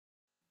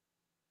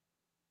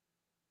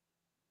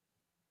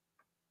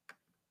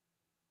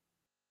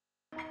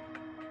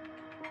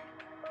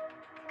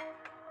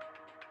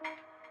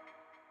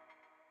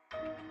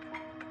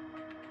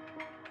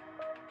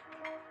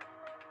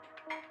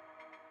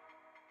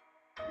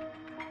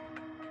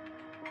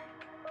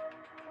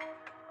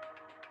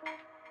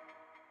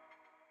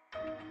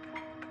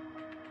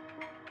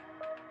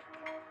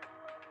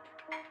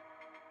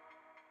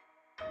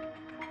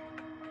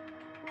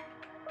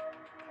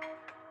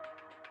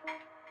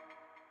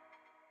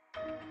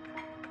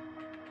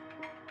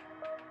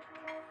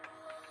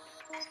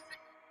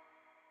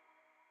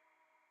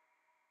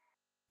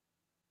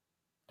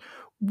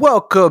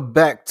Welcome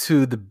back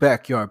to the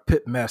Backyard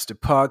Pitmaster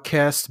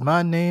podcast.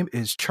 My name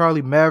is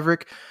Charlie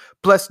Maverick.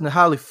 Blessed and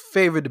highly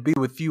favored to be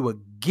with you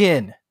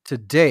again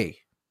today.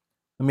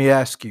 Let me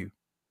ask you,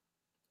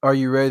 are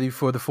you ready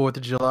for the 4th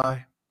of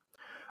July?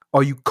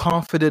 Are you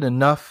confident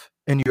enough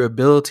in your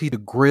ability to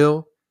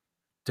grill,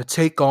 to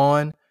take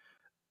on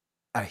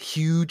a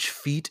huge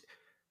feat,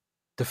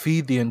 to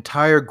feed the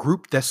entire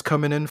group that's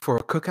coming in for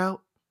a cookout?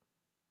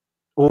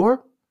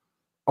 Or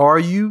are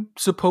you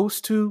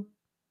supposed to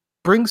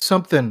bring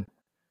something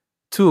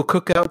to a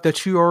cookout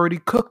that you already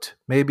cooked?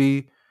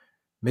 Maybe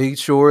make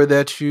sure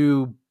that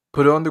you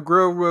put it on the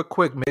grill real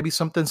quick. Maybe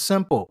something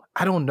simple.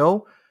 I don't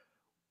know.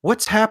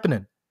 What's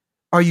happening?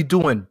 Are you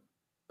doing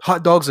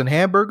hot dogs and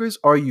hamburgers?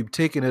 Are you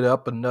taking it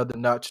up another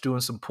notch,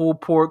 doing some pulled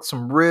pork,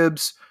 some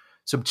ribs,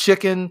 some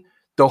chicken,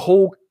 the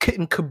whole kit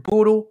and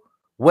caboodle?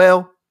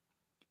 Well,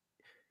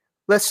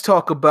 let's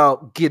talk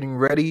about getting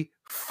ready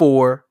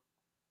for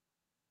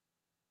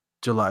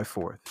July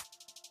 4th.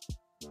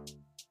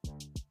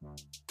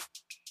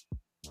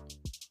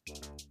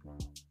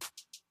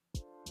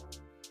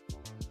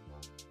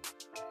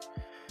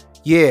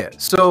 Yeah,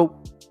 so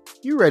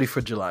you ready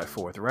for July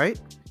 4th, right?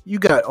 You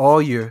got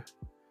all your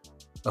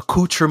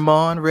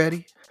accoutrement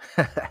ready.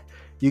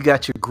 You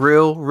got your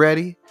grill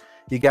ready.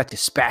 You got your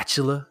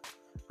spatula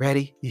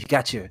ready. You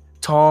got your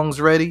tongs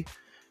ready.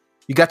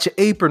 You got your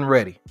apron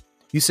ready.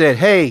 You said,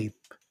 hey,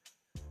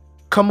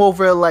 come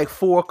over at like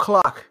 4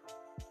 o'clock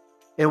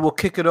and we'll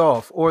kick it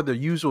off. Or the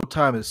usual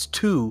time is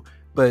 2,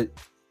 but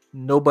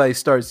nobody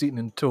starts eating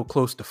until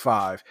close to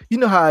 5. You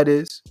know how it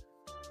is.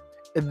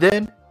 And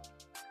then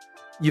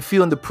you're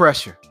feeling the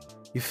pressure.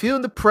 You're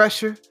feeling the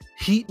pressure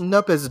heating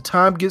up as the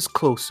time gets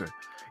closer.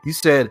 You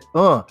said,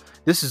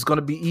 this is going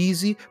to be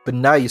easy, but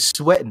now you're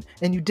sweating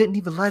and you didn't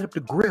even light up the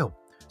grill.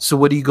 So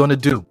what are you going to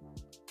do?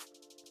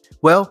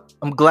 Well,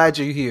 I'm glad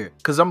you're here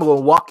because I'm going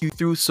to walk you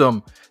through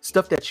some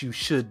stuff that you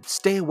should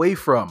stay away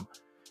from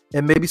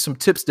and maybe some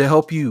tips to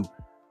help you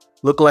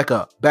look like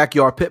a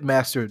backyard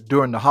pitmaster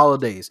during the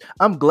holidays.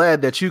 I'm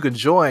glad that you can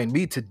join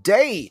me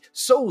today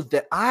so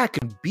that I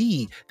can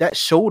be that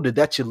shoulder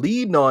that you're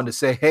leaning on to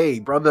say, hey,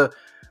 brother,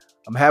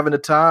 I'm having a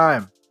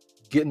time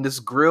getting this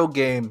grill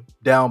game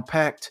down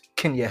packed.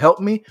 Can you help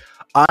me?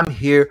 I'm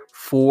here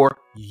for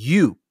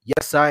you.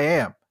 Yes, I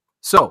am.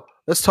 So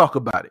let's talk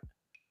about it.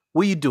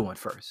 What are you doing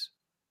first?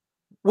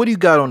 What do you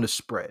got on the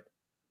spread?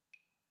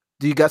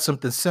 Do you got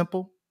something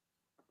simple?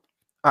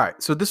 All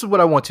right, so this is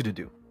what I want you to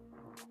do.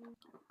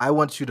 I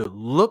want you to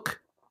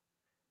look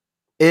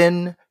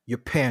in your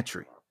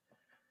pantry,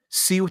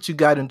 see what you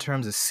got in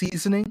terms of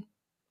seasoning,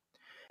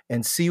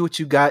 and see what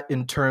you got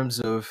in terms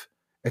of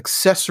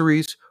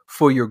accessories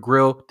for your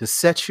grill to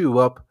set you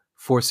up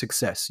for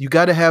success. You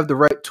got to have the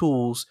right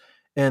tools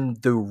and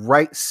the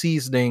right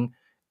seasoning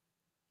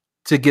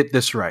to get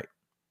this right.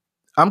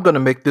 I'm going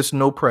to make this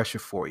no pressure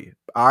for you.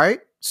 All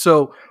right.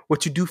 So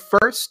what you do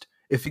first,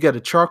 if you got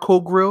a charcoal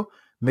grill,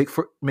 make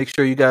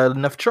sure you got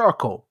enough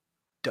charcoal.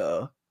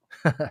 Duh.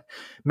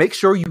 Make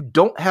sure you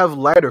don't have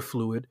lighter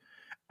fluid.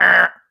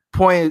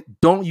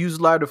 Don't use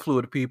lighter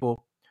fluid,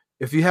 people.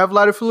 If you have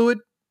lighter fluid,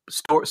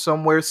 store it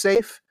somewhere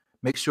safe.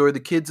 Make sure the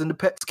kids and the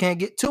pets can't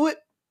get to it.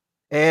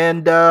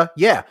 And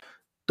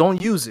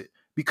don't use it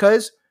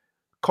because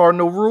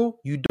cardinal rule,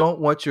 you don't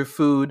want your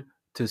food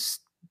to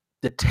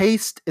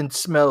taste and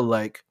smell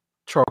like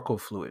charcoal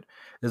fluid.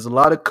 There's a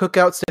lot of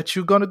cookouts that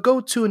you're going to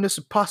go to, and there's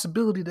a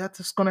possibility that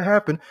that's going to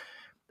happen.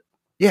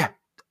 Yeah,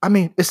 I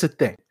mean, it's a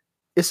thing.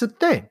 It's a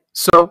thing.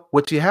 So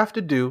what you have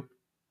to do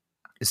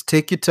is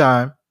take your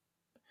time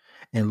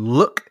and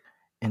look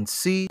and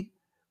see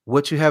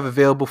what you have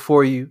available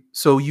for you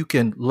so you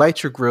can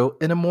light your grill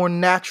in a more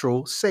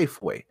natural,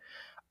 safe way.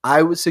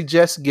 I would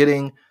suggest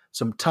getting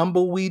some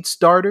tumbleweed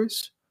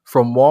starters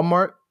from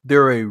Walmart.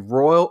 They're a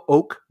Royal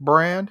Oak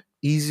brand,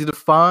 easy to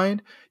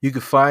find. You can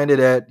find it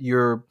at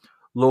your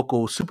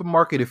local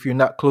supermarket if you're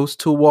not close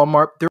to a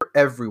Walmart. They're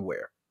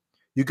everywhere.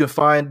 You can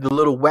find the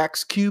little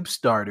wax cube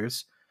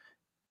starters.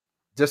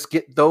 Just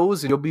get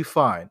those and you'll be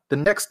fine. The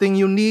next thing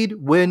you need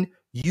when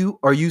you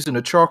are using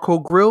a charcoal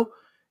grill,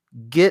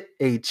 get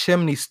a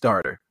chimney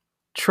starter.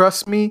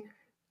 Trust me,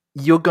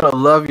 you're going to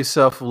love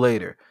yourself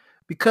later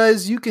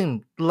because you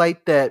can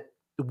light that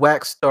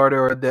wax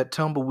starter or that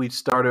tumbleweed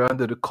starter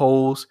under the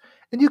coals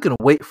and you can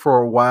wait for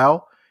a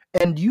while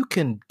and you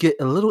can get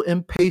a little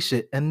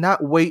impatient and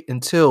not wait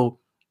until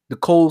the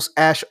coals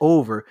ash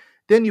over.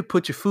 Then you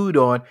put your food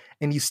on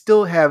and you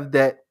still have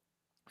that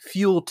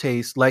fuel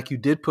taste like you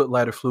did put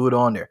lighter fluid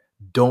on there.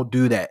 Don't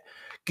do that.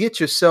 Get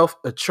yourself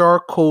a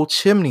charcoal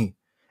chimney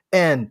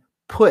and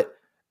put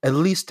at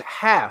least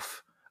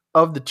half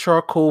of the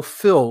charcoal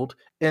filled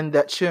in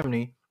that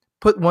chimney.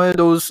 put one of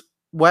those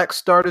wax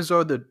starters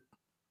or the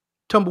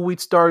tumbleweed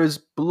starters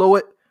below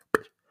it,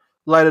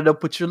 light it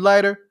up with your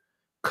lighter,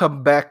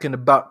 come back in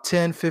about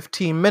 10,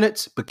 15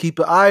 minutes, but keep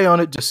an eye on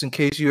it just in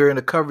case you're in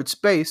a covered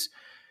space,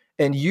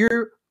 and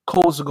your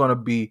coals are going to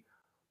be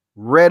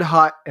red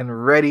hot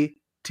and ready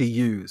to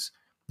use.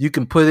 You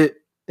can put it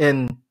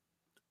in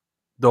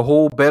the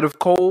whole bed of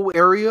coal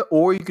area,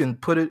 or you can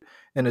put it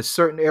in a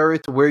certain area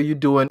to where you're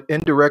doing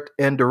indirect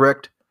and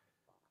direct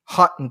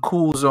hot and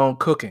cool zone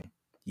cooking.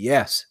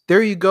 Yes,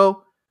 there you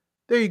go.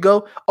 There you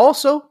go.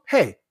 Also,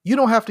 hey, you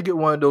don't have to get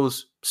one of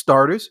those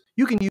starters.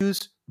 You can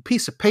use a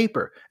piece of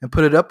paper and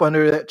put it up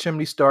under that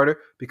chimney starter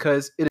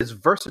because it is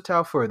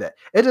versatile for that.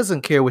 It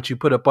doesn't care what you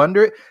put up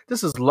under it,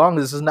 just as long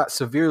as it's not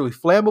severely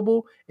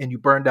flammable and you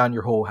burn down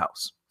your whole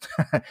house.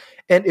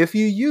 And if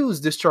you use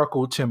this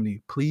charcoal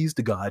chimney, please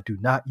to God, do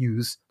not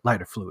use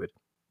lighter fluid.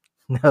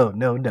 No,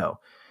 no, no.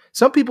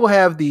 Some people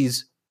have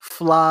these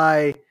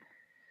fly,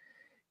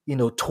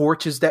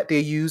 torches that they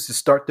use to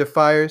start their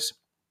fires.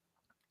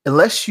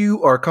 Unless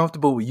you are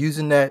comfortable with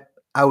using that,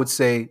 I would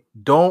say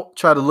don't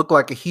try to look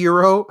like a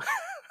hero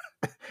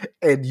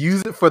and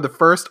use it for the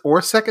first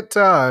or second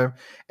time,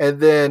 and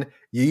then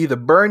you either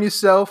burn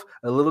yourself,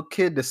 a little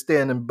kid that's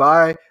standing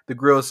by the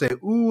grill saying,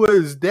 "Ooh, what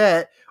is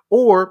that?"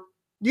 or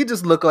you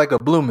just look like a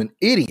blooming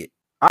idiot.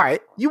 All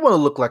right, you want to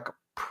look like a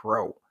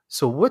pro.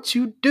 So what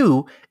you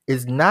do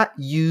is not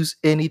use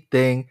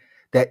anything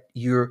that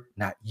you're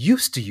not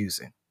used to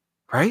using,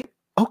 right?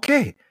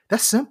 Okay,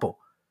 that's simple.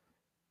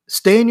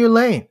 Stay in your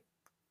lane.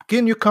 Get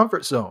in your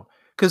comfort zone.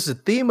 Because the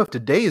theme of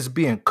today is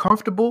being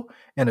comfortable,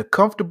 and a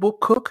comfortable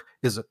cook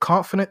is a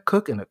confident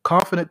cook, and a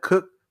confident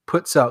cook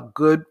puts out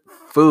good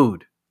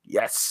food.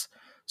 Yes.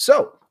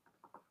 So,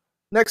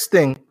 next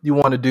thing you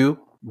want to do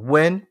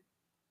when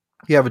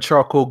you have a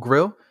charcoal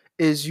grill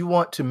is you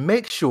want to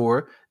make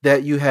sure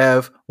that you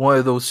have one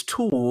of those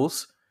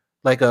tools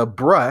like a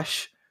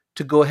brush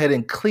to go ahead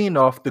and clean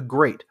off the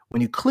grate.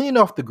 When you clean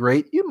off the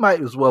grate, you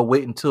might as well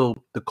wait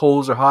until the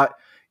coals are hot.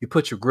 You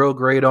put your grill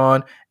grate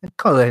on and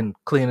go ahead and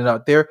clean it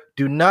out there.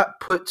 Do not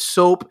put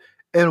soap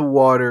and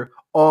water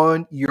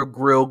on your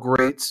grill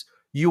grates.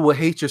 You will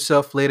hate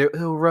yourself later.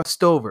 It'll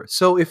rust over.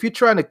 So if you're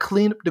trying to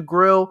clean up the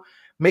grill,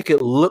 make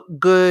it look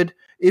good,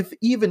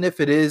 even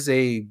if it is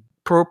a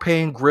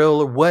propane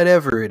grill or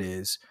whatever it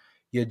is,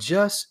 you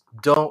just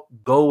don't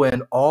go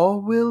in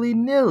all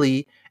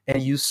willy-nilly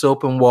and use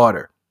soap and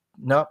water.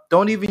 No,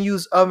 don't even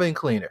use oven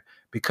cleaner,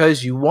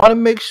 because you want to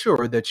make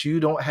sure that you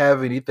don't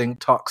have anything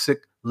toxic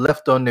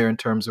left on there in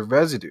terms of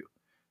residue,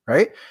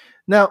 right?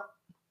 Now,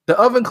 the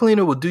oven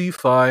cleaner will do you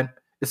fine.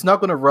 It's not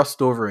going to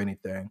rust over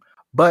anything,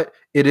 but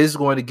it is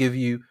going to give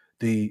you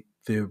the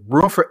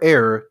room for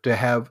error to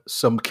have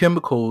some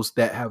chemicals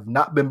that have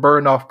not been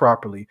burned off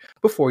properly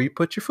before you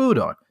put your food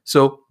on.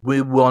 So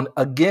we want,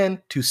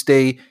 again, to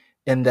stay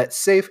in that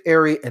safe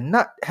area and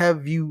not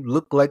have you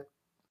look like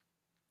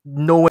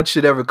no one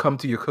should ever come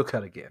to your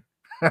cookout again.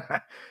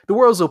 The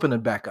world's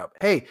opening back up.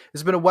 Hey,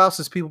 it's been a while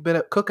since people been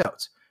at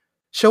cookouts.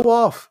 Show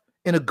off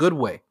in a good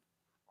way.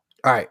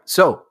 All right,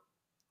 so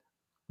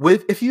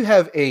if you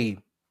have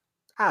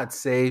I'd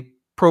say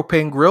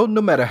propane grill,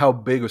 no matter how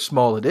big or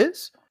small it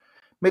is,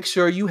 make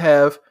sure you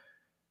have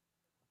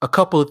a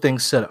couple of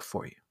things set up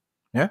for you.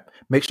 Yeah,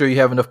 make sure you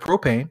have enough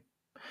propane.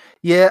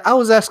 Yeah, I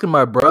was asking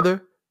my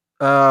brother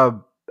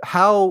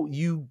how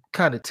you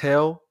kind of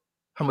tell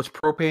how much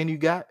propane you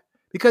got,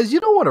 because you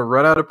don't want to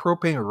run out of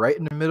propane right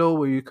in the middle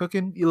where you're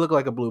cooking. You look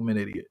like a blooming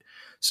idiot.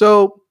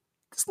 So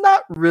it's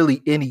not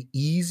really any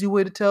easy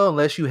way to tell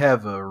unless you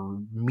have a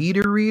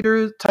meter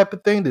reader type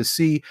of thing to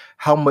see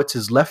how much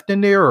is left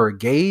in there, or a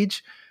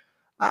gauge.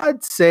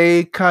 I'd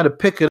say kind of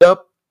pick it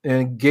up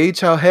and gauge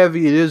how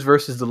heavy it is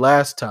versus the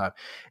last time.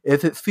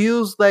 If it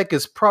feels like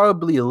it's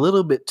probably a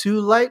little bit too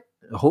light,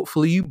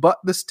 hopefully you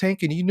bought this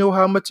tank and you know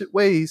how much it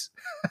weighs.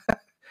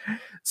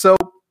 So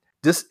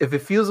just if it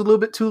feels a little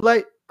bit too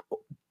light,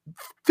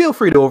 feel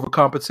free to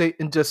overcompensate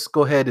and just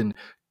go ahead and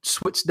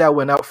switch that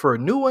one out for a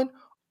new one,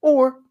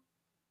 or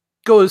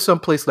go to some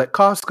place like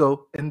Costco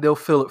and they'll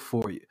fill it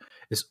for you.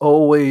 It's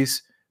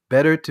always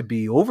better to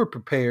be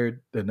overprepared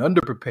than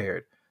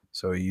underprepared.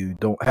 So you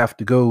don't have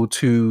to go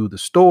to the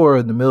store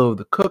in the middle of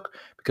the cook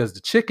because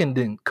the chicken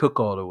didn't cook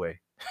all the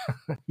way.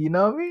 You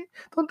know what I mean?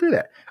 Don't do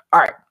that. All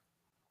right.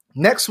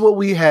 Next, what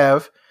we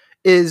have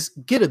is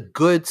get a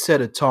good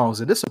set of tongs.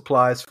 And this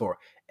applies for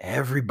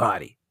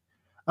everybody.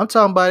 I'm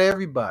talking about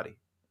everybody.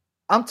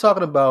 I'm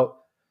talking about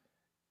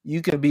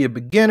you can be a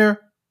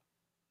beginner,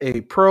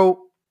 a pro,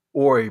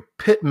 or a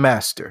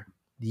pitmaster.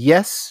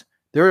 Yes,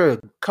 there are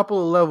a couple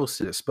of levels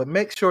to this, but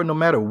make sure no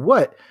matter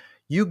what,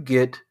 you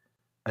get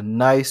a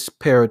nice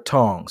pair of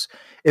tongs.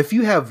 If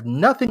you have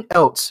nothing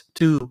else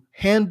to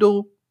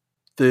handle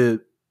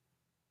the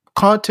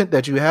content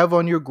that you have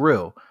on your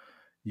grill,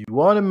 you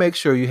want to make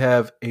sure you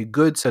have a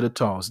good set of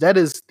tongs. That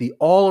is the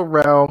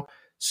all-around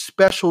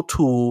special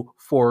tool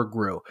for a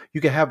grill.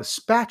 You can have a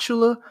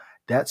spatula.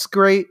 That's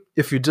great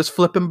if you're just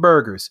flipping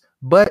burgers.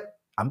 But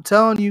I'm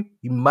telling you,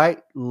 you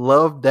might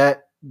love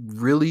that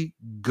really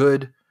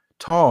good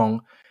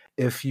tong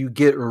If you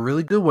get a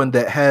really good one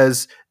that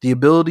has the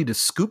ability to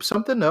scoop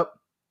something up,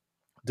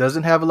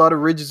 doesn't have a lot of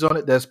ridges on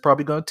it that's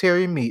probably going to tear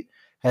your meat,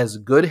 has a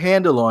good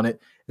handle on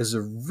it, is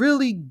a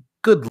really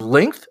good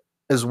length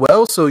as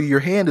well, so your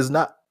hand is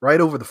not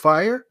right over the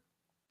fire,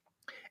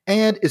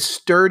 and is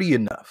sturdy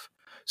enough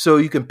so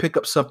you can pick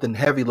up something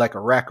heavy like a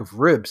rack of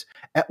ribs.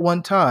 At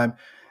one time,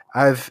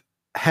 I've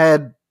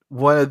had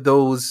one of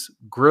those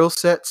grill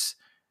sets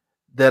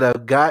that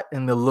I've got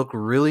and they look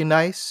really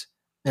nice.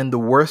 And the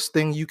worst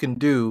thing you can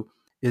do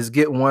is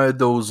get one of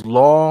those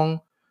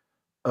long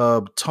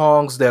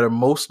tongs that are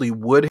mostly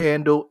wood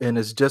handle and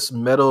it's just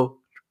metal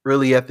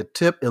really at the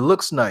tip. It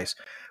looks nice.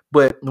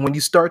 But when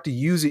you start to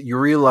use it, you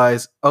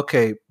realize,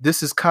 okay,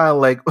 this is kind of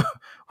like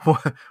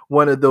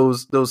one of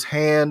those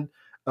hand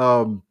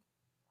um,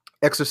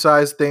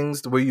 exercise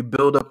things where you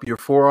build up your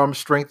forearm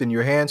strength and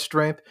your hand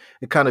strength.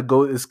 It's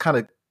kind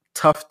of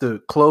tough to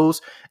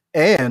close.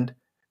 And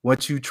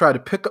once you try to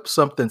pick up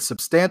something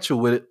substantial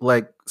with it,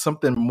 like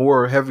something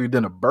more heavy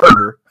than a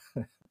burger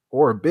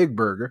or a big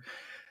burger,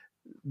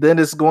 then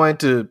it's going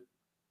to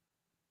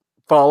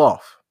fall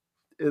off.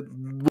 It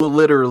will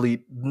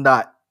literally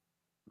not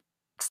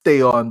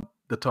stay on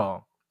the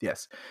tong.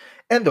 Yes.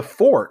 And the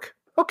fork.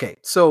 Okay,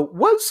 so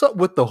what's up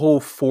with the whole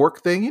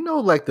fork thing? You know,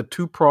 like the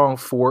two-prong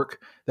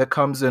fork that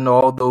comes in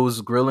all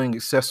those grilling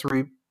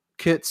accessory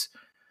kits?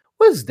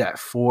 What is that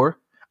for?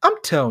 I'm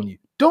telling you,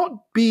 don't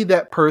be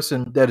that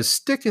person that is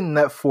sticking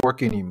that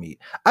fork in your meat.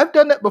 I've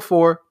done that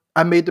before.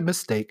 I made the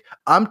mistake.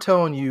 I'm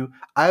telling you,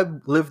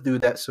 I've lived through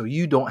that so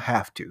you don't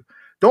have to.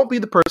 Don't be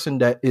the person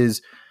that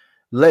is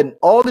letting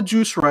all the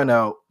juice run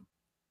out,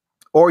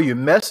 or you're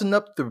messing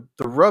up the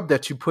rub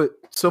that you put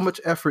so much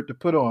effort to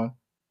put on,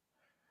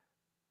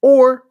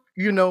 or,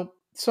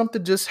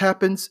 something just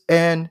happens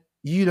and,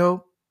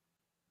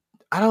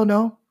 I don't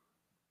know,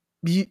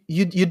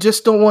 you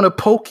just don't want to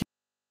poke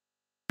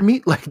your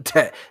meat like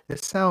that.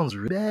 It sounds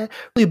really bad,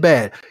 really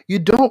bad. You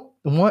don't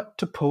want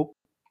to poke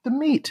the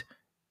meat.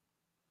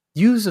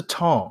 Use a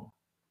tong.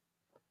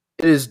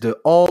 It is the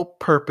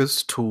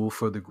all-purpose tool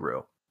for the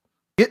grill.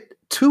 Get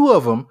two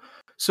of them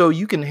so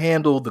you can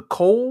handle the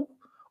coal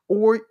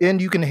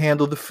and you can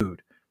handle the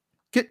food.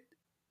 Get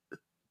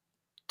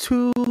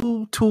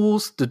two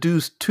tools to do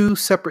two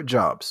separate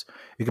jobs.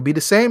 It could be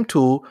the same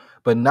tool,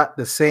 but not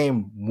the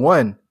same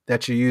one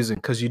that you're using,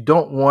 because you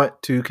don't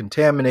want to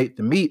contaminate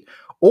the meat,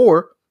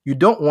 or you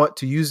don't want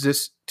to use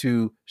this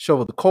to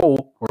shovel the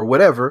coal or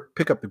whatever,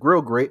 pick up the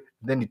grill grate,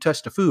 then you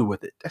touch the food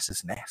with it. That's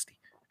just nasty,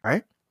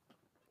 right?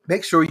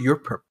 Make sure you're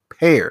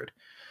prepared.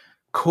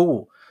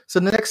 Cool. So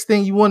the next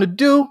thing you want to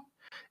do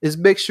is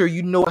make sure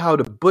you know how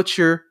to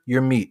butcher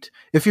your meat.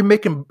 If you're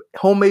making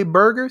homemade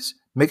burgers,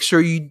 make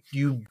sure you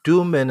do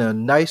them in a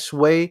nice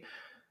way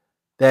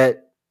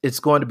that it's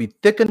going to be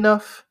thick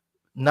enough,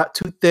 not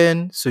too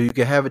thin, so you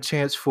can have a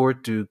chance for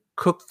it to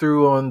cook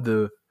through on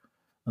the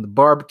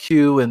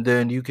barbecue, and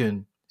then you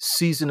can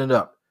season it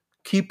up.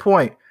 Key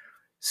point,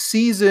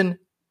 season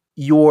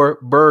your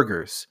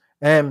burgers.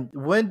 And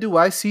when do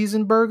I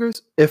season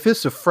burgers? If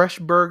it's a fresh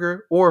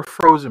burger or a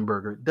frozen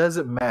burger, it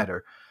doesn't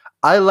matter.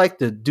 I like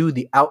to do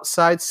the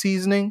outside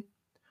seasoning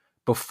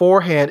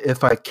beforehand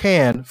if I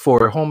can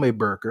for a homemade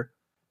burger,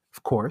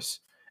 of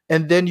course.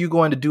 And then you're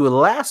going to do a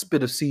last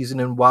bit of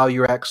seasoning while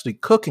you're actually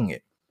cooking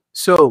it.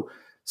 So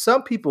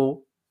some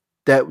people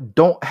that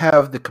don't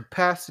have the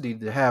capacity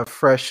to have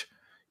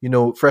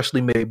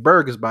freshly made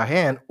burgers by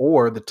hand,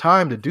 or the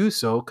time to do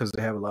so because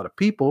they have a lot of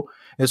people,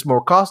 it's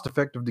more cost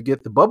effective to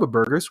get the Bubba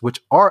burgers, which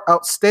are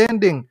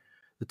outstanding.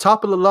 The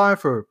top of the line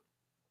for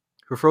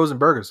frozen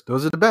burgers.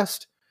 Those are the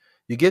best.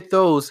 You get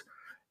those,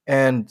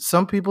 and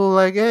some people are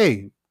like,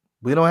 hey,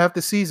 we don't have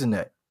to season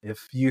that.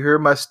 If you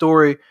heard my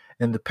story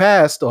in the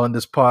past on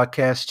this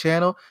podcast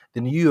channel,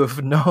 then you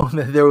have known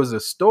that there was a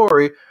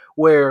story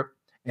where,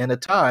 in a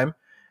time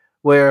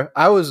where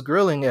I was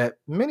grilling at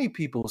many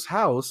people's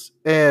house,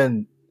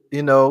 and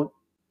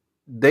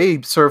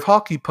they serve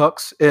hockey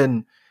pucks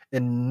and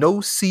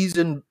no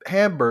seasoned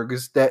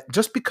hamburgers that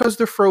just because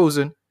they're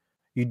frozen,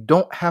 you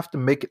don't have to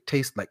make it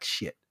taste like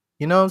shit.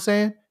 You know what I'm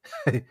saying?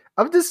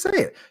 I'm just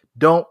saying,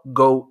 don't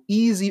go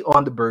easy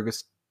on the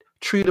burgers.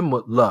 Treat them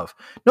with love.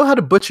 Know how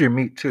to butcher your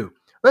meat too.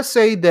 Let's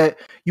say that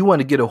you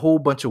want to get a whole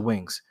bunch of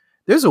wings.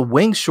 There's a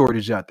wing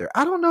shortage out there.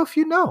 I don't know if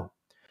you know.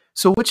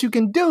 So what you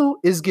can do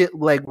is get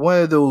like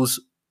one of those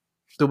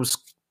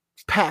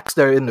packs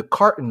that are in the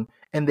carton,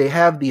 and they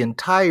have the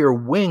entire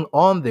wing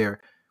on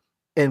there.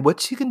 And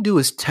what you can do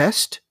is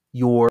test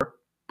your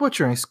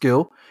butchering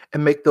skill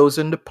and make those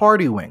into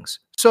party wings.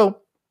 So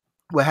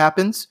what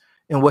happens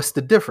and what's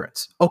the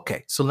difference?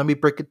 Okay, so let me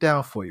break it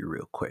down for you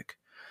real quick.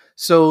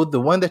 So the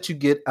one that you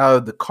get out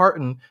of the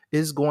carton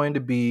is going to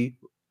be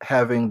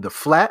having the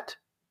flat,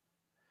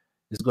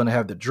 it's going to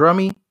have the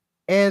drummy,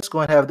 and it's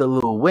going to have the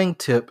little wing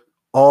tip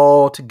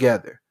all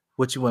together.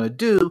 What you want to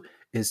do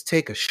is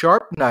take a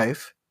sharp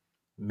knife,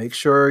 make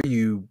sure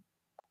you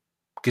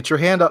get your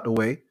hand out the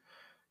way,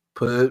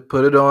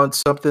 put it on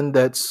something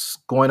that's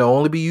going to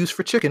only be used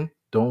for chicken.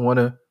 Don't want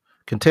to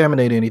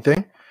contaminate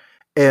anything.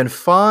 And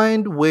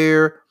find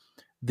where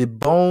the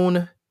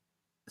bone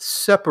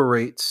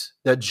separates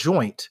that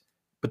joint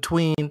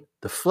between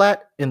the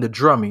flat and the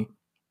drummy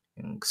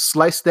and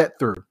slice that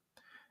through.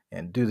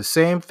 And do the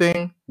same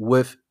thing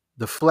with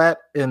the flat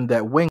and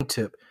that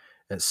wingtip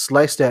and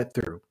slice that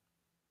through.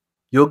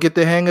 You'll get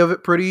the hang of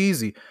it pretty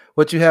easy.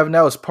 What you have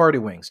now is party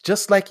wings,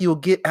 just like you'll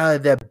get out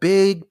of that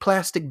big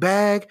plastic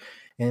bag,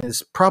 and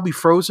it's probably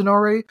frozen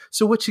already.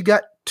 So what you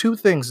got? Two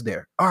things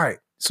there. All right.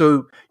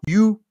 So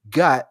you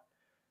got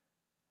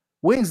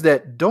wings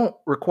that don't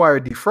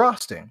require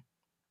defrosting,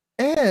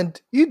 and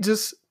you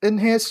just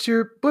enhanced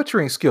your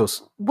butchering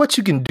skills. What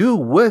you can do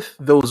with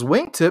those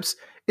wingtips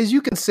is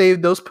you can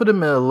save those, put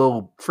them in a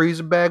little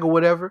freezer bag or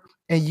whatever,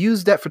 and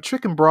use that for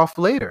chicken broth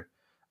later.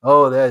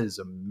 Oh, that is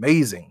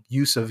amazing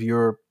use of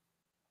your,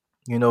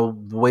 the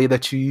way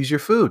that you use your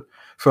food.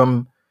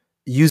 From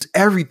use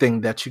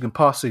everything that you can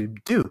possibly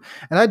do.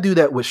 And I do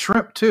that with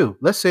shrimp too.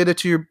 Let's say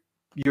that you're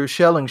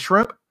shelling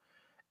shrimp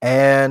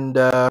and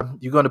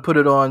you're going to put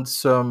it on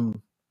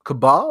some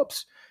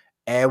kebabs.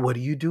 And what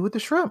do you do with the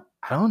shrimp?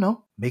 I don't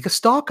know. Make a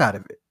stock out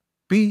of it.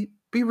 Be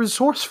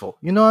resourceful.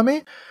 You know what I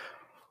mean?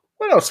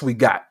 What else we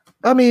got?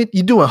 I mean,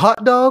 you doing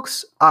hot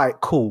dogs? All right,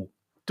 cool.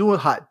 Doing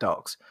hot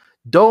dogs.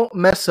 Don't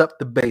mess up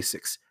the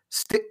basics.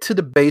 Stick to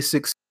the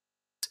basics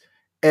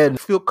and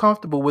feel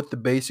comfortable with the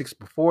basics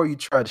before you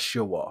try to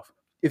show off.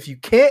 If you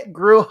can't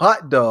grill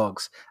hot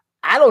dogs,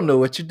 I don't know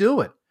what you're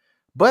doing.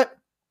 But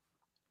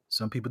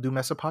some people do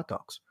mess up hot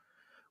dogs.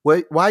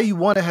 Why you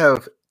want to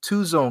have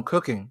two-zone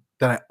cooking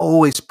that I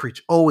always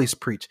preach,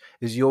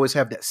 is you always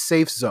have that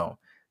safe zone.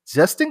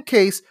 Just in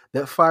case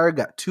that fire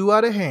got too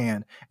out of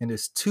hand and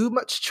there's too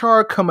much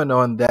char coming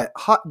on that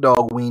hot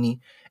dog weenie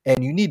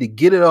and you need to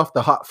get it off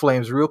the hot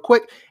flames real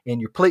quick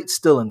and your plate's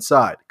still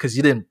inside because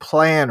you didn't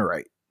plan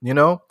right,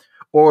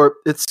 Or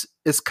it's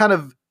kind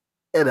of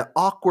at an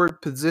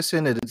awkward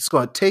position and it's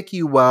going to take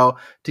you a while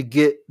to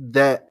get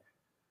that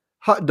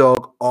hot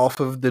dog off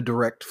of the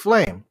direct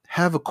flame.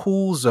 Have a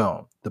cool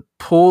zone to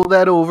pull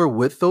that over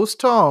with those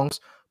tongs,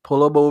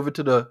 pull them over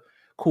to the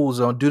cool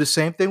zone. Do the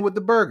same thing with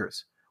the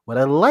burgers. What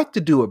I like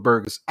to do with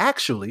burgers,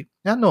 actually,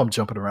 I know I'm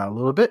jumping around a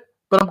little bit,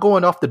 but I'm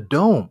going off the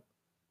dome.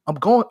 I'm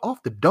going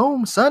off the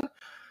dome, son.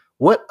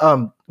 What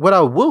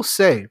I will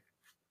say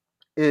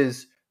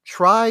is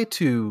try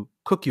to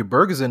cook your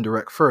burgers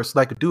indirect first,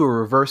 like do a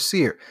reverse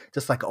sear,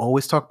 just like I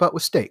always talk about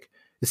with steak.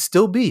 It's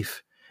still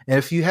beef. And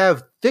if you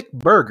have thick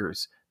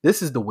burgers,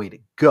 this is the way to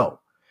go.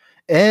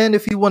 And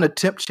if you want to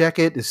temp check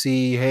it to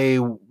see, hey,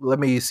 let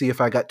me see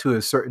if I got to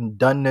a certain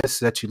doneness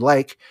that you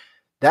like,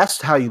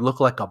 that's how you look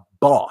like a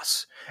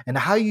boss. And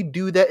how you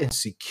do that and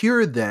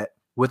secure that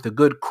with a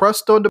good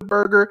crust on the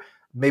burger,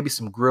 maybe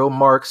some grill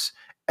marks,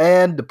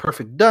 and the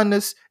perfect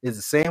doneness is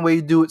the same way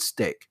you do with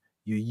steak.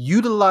 You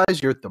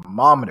utilize your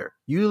thermometer.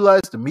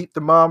 Utilize the meat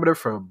thermometer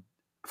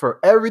for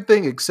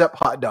everything except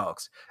hot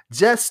dogs,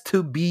 just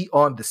to be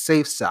on the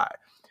safe side.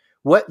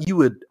 What you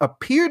would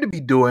appear to be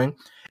doing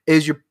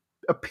is you're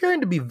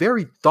appearing to be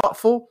very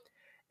thoughtful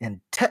and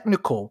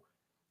technical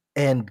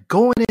and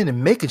going in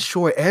and making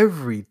sure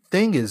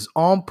everything is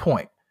on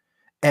point.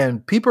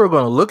 And people are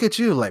going to look at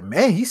you like,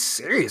 man, he's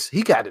serious.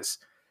 He got his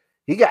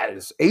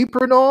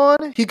apron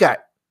on. He got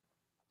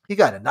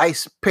a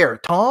nice pair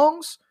of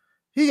tongs.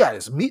 He got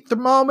his meat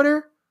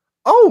thermometer.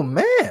 Oh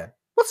man,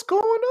 what's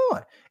going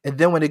on? And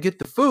then when they get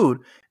the food,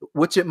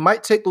 which it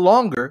might take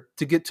longer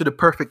to get to the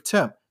perfect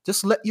temp,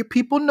 just let your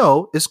people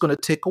know it's going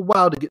to take a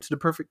while to get to the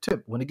perfect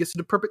temp. When it gets to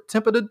the perfect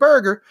temp of the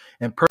burger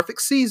and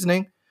perfect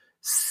seasoning,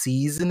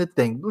 season the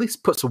thing. At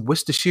least put some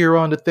Worcestershire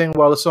on the thing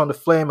while it's on the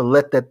flame and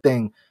let that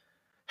thing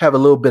have a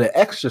little bit of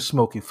extra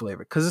smoky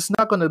flavor because it's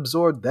not going to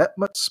absorb that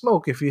much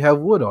smoke if you have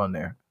wood on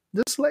there.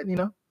 Just letting you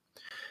know.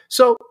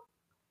 So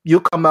you'll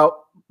come out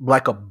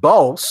like a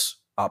boss,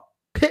 a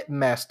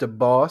pitmaster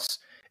boss,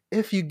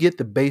 if you get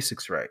the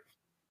basics right.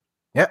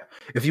 Yeah.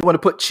 If you want to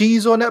put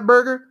cheese on that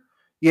burger,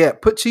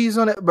 put cheese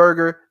on that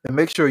burger and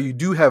make sure you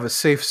do have a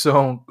safe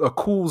zone, a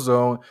cool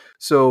zone,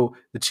 so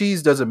the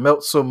cheese doesn't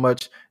melt so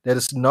much that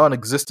it's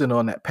non-existent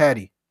on that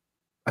patty.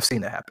 I've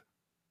seen that happen.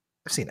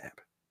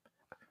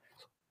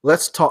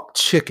 Let's talk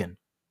chicken.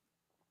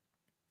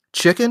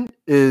 Chicken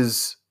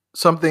is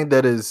something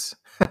that is,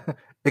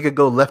 it could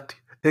go left,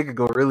 it could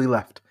go really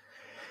left.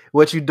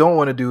 What you don't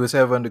want to do is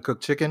have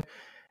undercooked chicken,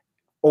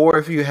 or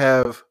if you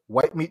have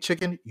white meat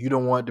chicken, you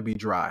don't want it to be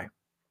dry.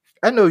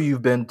 I know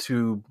you've been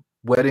to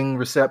wedding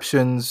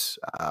receptions,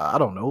 I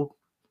don't know,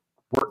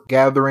 work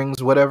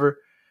gatherings, whatever,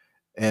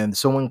 and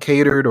someone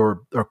catered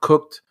or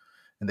cooked,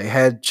 and they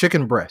had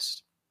chicken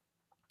breast.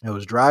 It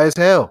was dry as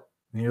hell.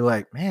 And you're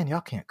like, man,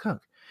 y'all can't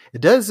cook.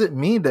 It doesn't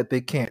mean that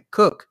they can't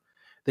cook.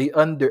 They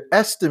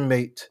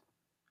underestimate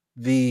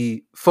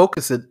the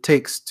focus it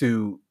takes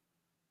to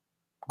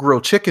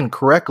grill chicken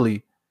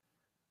correctly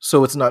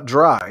so it's not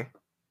dry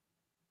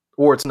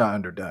or it's not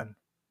underdone.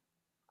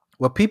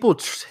 What people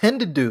tend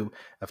to do,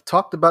 I've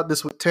talked about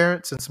this with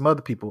Terrence and some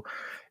other people,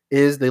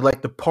 is they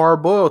like to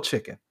parboil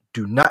chicken.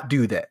 Do not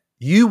do that.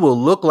 You will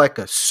look like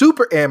a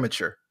super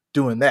amateur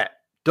doing that.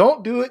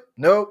 Don't do it.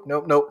 No.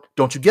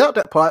 Don't you get out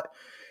that pot.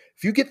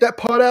 If you get that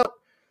pot out,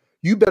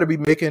 You better be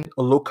making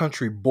a low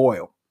country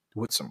boil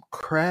with some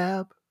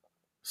crab,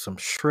 some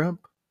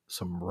shrimp,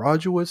 some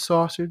Rogerwood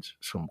sausage,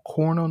 some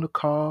corn on the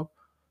cob,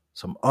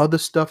 some other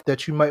stuff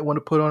that you might want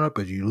to put on it,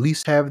 but you at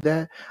least have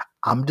that.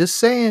 I'm just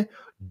saying,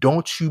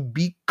 don't you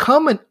be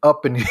coming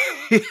up in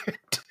here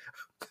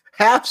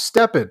half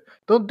stepping.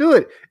 Don't do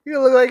it. You're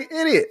gonna look like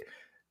an idiot.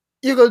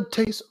 You're gonna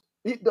taste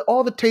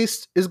all the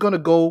taste is gonna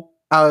go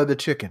out of the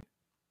chicken.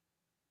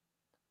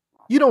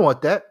 You don't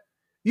want that.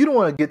 You don't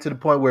want to get to the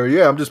point where,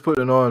 yeah, I'm just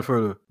putting it on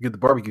for get the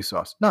barbecue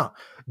sauce. No,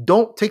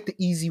 don't take the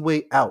easy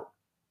way out.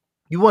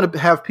 You want to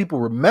have people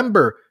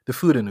remember the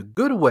food in a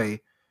good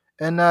way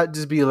and not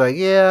just be like,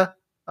 yeah,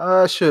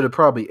 I should have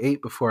probably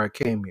ate before I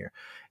came here.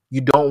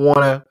 You don't want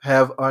to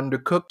have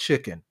undercooked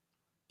chicken.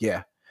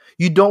 Yeah.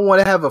 You don't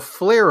want to have a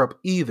flare up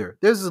either.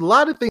 There's a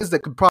lot of things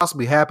that could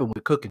possibly happen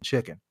with cooking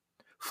chicken.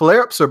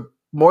 Flare ups are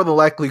more than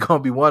likely going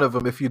to be one of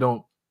them if you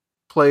don't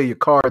play your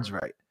cards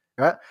right.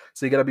 Right?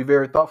 So you got to be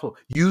very thoughtful.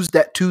 Use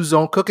that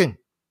 2-zone cooking.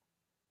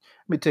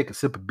 Let me take a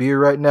sip of beer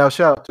right now.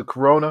 Shout out to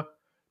Corona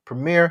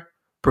Premier,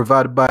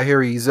 provided by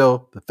Harry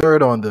Ezel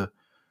III on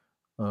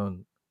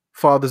the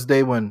Father's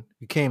Day when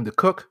he came to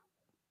cook.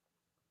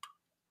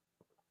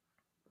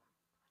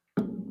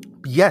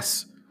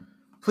 Yes,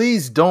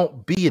 please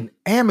don't be an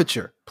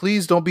amateur.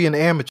 Please don't be an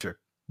amateur.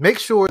 Make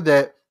sure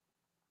that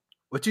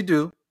what you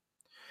do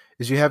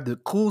is you have the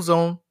cool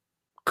zone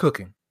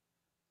cooking.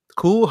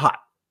 Cool, hot,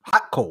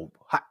 cold,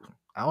 hot.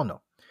 I don't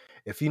know.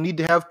 If you need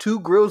to have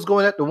 2 grills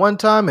going at the one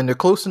time and they're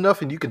close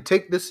enough and you can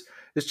take this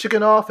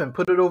chicken off and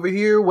put it over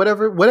here,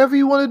 whatever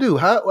you want to do,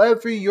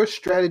 however your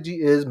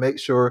strategy is, make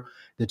sure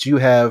that you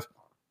have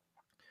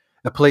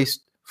a place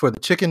for the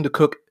chicken to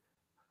cook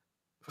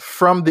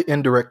from the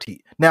indirect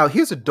heat. Now,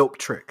 here's a dope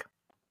trick.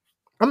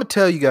 I'm going to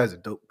tell you guys a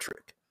dope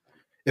trick.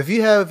 If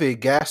you have a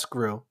gas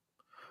grill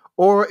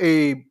or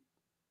you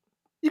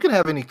can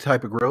have any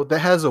type of grill that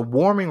has a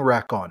warming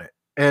rack on it,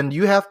 and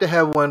you have to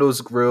have one of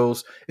those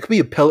grills. It could be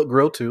a pellet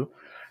grill too.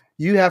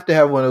 You have to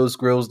have one of those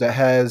grills that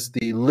has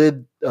the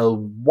lid, a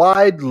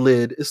wide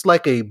lid. It's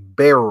like a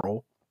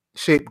barrel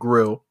shaped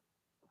grill.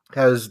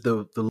 Has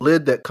the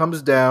lid that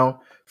comes down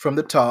from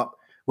the top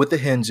with the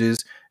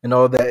hinges and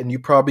all that. And you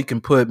probably can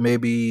put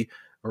maybe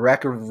a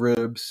rack of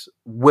ribs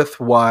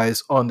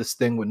widthwise on this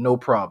thing with no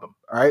problem.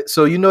 All right.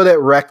 So you know that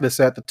rack that's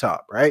at the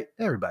top, right?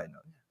 Everybody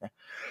knows.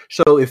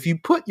 So if you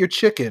put your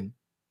chicken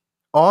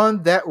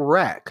on that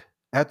rack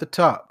at the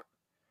top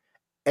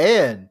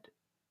and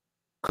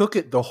cook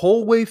it the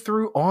whole way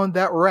through on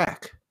that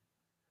rack,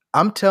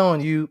 I'm telling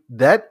you,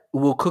 that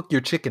will cook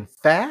your chicken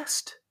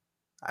fast.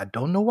 I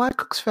don't know why it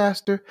cooks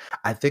faster.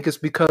 I think it's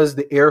because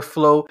the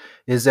airflow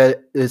is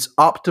at its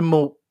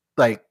optimal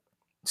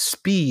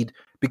speed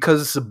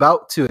because it's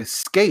about to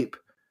escape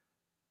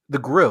the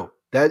grill.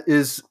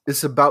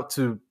 It's about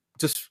to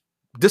just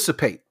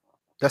dissipate.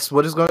 That's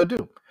what it's going to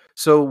do.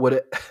 So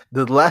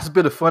the last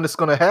bit of fun it's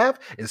going to have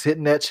is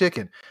hitting that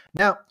chicken.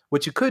 Now,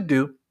 what you could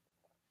do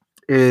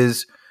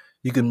is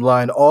you can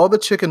line all the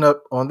chicken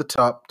up on the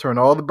top, turn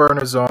all the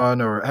burners on,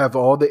 or have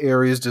all the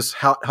areas just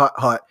hot, hot,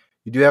 hot.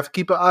 You do have to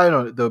keep an eye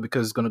on it though,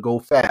 because it's going to go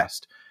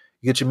fast.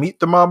 You get your meat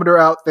thermometer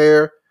out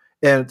there,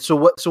 and so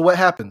what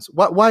happens?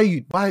 Why are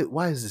you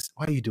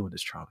doing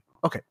this, Charlie?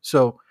 Okay,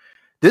 so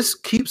this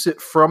keeps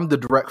it from the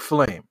direct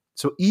flame.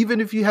 So even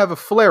if you have a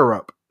flare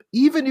up,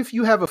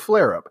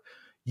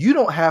 you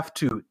don't have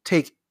to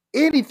take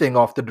anything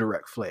off the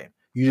direct flame.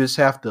 You just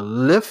have to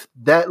lift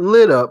that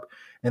lid up,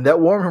 and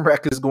that warming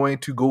rack is going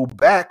to go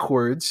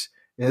backwards,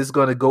 and it's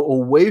going to go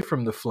away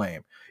from the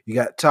flame. You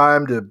got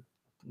time to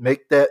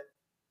make that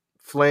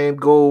flame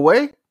go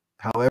away.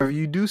 However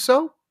you do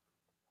so,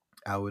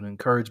 I would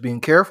encourage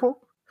being careful.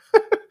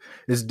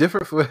 It's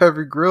different for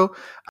every grill.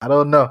 I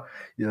don't know.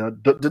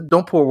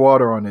 Don't pour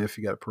water on it if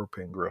you got a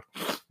propane grill.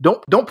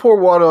 Don't pour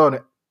water on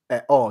it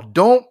at all.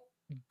 Don't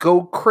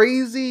go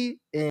crazy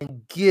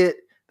and get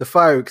the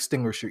fire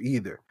extinguisher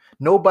either.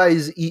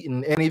 Nobody's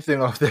eating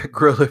anything off that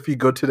grill if you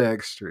go to that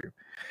extreme.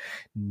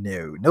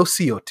 No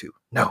CO2.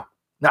 No,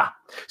 nah.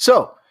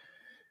 So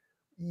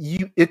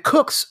it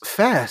cooks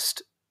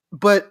fast,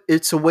 but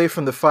it's away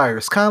from the fire.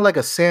 It's kind of like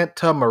a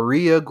Santa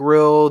Maria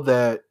grill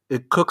that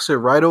it cooks it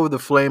right over the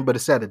flame, but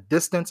it's at a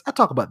distance. I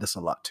talk about this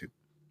a lot too.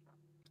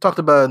 Talked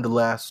about it in the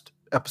last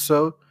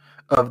episode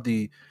of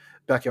the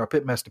Backyard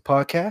Pitmaster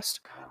podcast.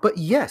 But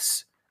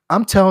yes,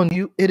 I'm telling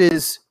you,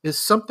 is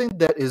something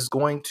that is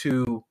going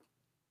to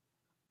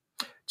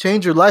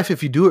change your life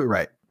if you do it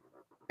right.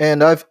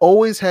 And I've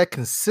always had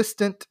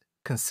consistent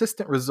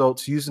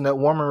results using that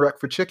warming rack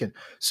for chicken.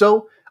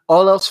 So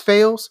all else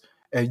fails,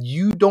 and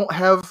you don't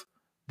have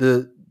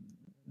the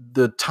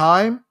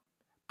time,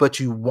 but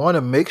you want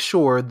to make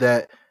sure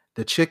that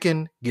the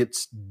chicken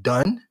gets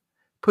done,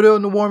 put it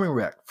on the warming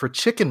rack. For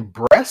chicken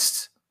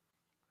breasts,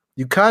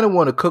 you kind of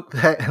want to cook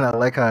that, and I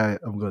like how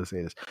I'm going to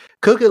say this.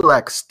 Cook it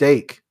like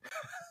steak.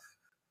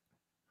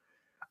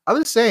 I'm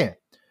just saying,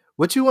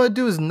 what you want to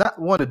do is not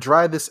want to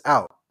dry this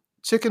out.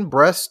 Chicken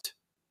breast,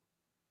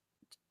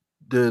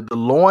 the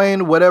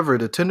loin, whatever,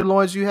 the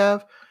tenderloins you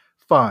have,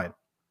 fine.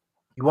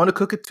 You want to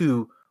cook it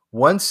to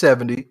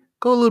 170.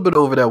 Go a little bit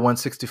over that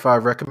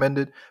 165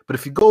 recommended. But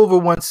if you go over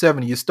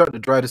 170, you're starting to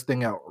dry this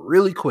thing out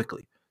really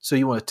quickly. So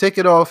you want to take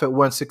it off at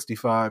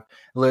 165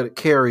 and let it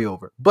carry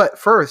over. But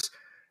first,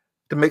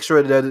 to make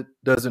sure that it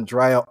doesn't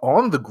dry out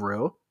on the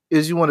grill,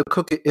 is you want to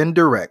cook it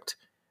indirect.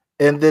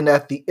 And then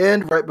at the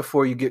end, right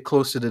before you get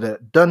closer to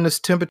that doneness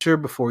temperature,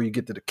 before you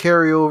get to the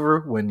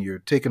carryover, when you're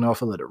taking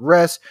off and let it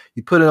rest,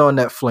 you put it on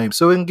that flame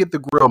so it can get the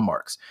grill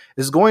marks.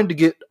 It's going to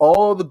get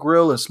all the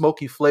grill and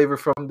smoky flavor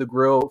from the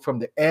grill, from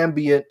the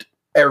ambient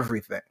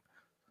everything.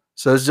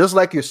 So it's just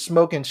like you're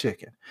smoking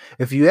chicken.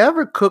 If you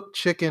ever cook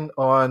chicken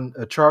on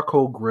a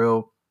charcoal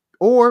grill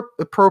or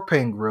a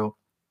propane grill,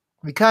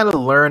 you kind of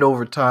learn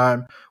over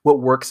time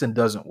what works and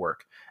doesn't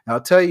work. And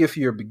I'll tell you, if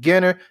you're a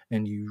beginner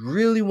and you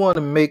really want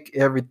to make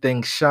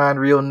everything shine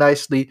real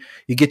nicely,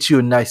 you get you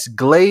a nice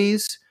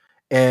glaze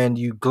and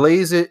you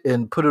glaze it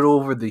and put it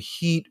over the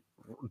heat,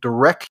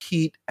 direct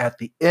heat at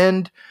the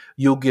end.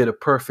 You'll get a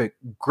perfect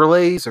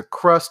glaze or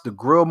crust, the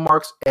grill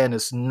marks, and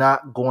it's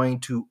not going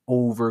to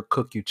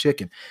overcook your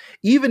chicken.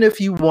 Even if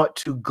you want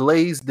to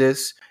glaze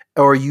this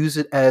or use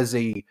it as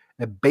a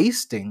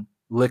basting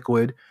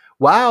liquid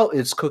while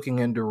it's cooking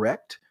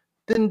indirect,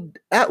 then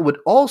that would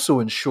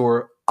also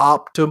ensure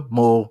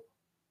optimal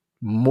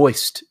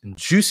moist and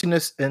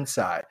juiciness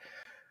inside.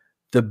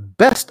 The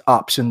best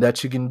option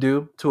that you can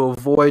do to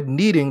avoid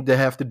needing to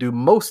have to do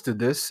most of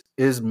this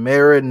is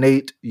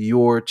marinate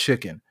your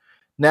chicken.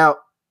 Now,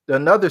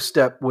 another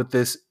step with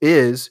this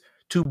is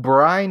to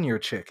brine your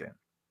chicken.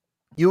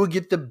 You will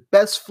get the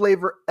best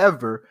flavor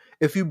ever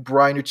if you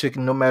brine your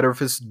chicken, no matter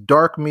if it's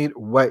dark meat,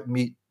 white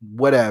meat,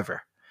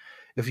 whatever.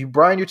 If you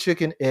brine your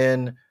chicken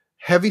in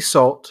heavy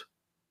salt,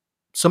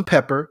 some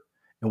pepper,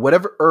 and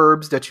whatever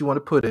herbs that you want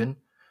to put in,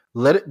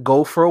 let it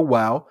go for a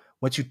while.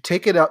 Once you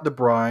take it out the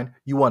brine,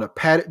 you want to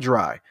pat it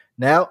dry.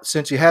 Now,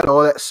 since you had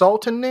all that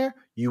salt in there,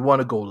 you want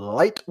to go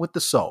light with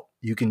the salt.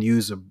 You can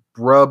use a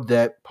rub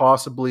that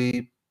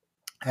possibly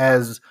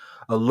has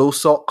a low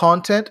salt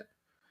content,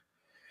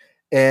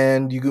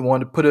 and you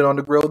want to put it on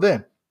the grill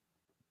then.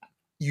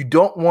 You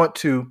don't want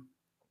to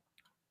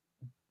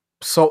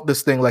salt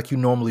this thing like you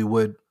normally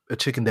would a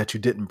chicken that you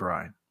didn't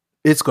brine.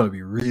 It's going to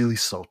be really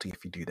salty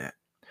if you do that.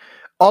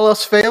 All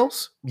else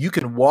fails, you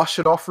can wash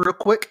it off real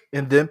quick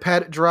and then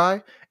pat it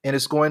dry, and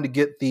it's going to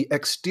get the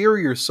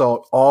exterior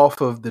salt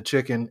off of the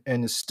chicken,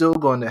 and it's still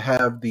going to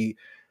have the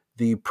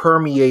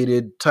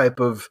permeated type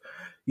of,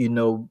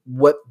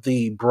 what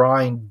the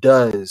brine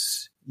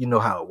does. You know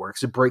how it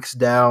works. It breaks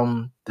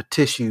down the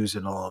tissues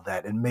and all of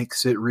that and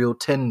makes it real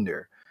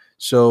tender.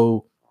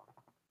 So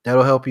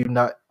that'll help you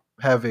not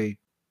have a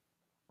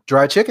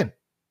dry chicken.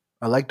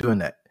 I like doing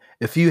that.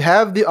 If you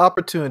have the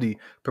opportunity,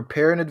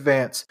 prepare in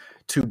advance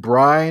to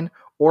brine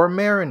or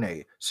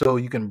marinate. So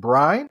you can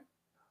brine,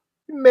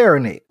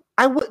 marinate.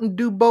 I wouldn't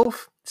do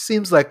both.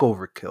 Seems like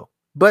overkill.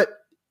 But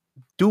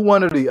do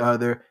one or the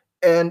other,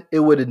 and it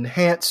would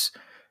enhance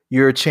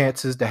your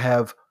chances to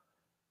have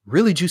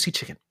really juicy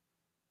chicken.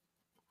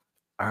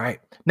 All right.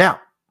 Now,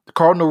 the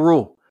cardinal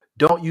rule.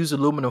 Don't use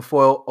aluminum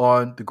foil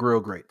on the grill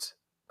grates.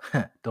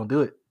 Don't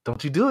do it.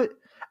 Don't you do it.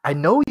 I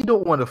know you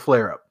don't want to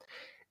flare up.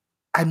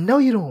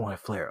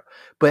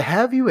 But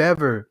have you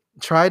ever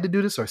tried to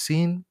do this or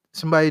seen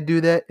somebody do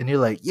that? And you're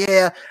like,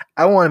 yeah,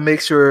 I want to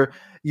make sure,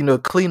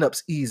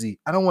 cleanup's easy.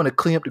 I don't want to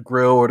clean up the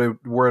grill or to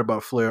worry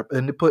about flare up.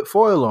 And they put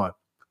foil on.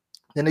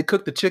 Then they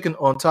cook the chicken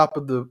on top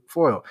of the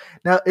foil.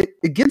 Now,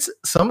 it gets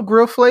some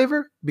grill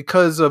flavor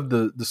because of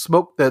the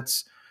smoke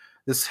that's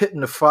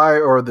hitting the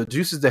fire, or the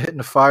juices that hitting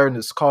the fire and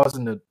it's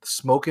causing the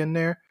smoke in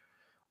there.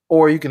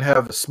 Or you can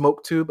have a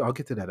smoke tube. I'll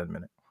get to that in a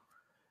minute.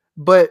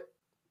 But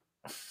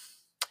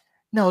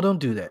no, don't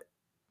do that.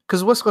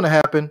 Because what's going to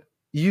happen,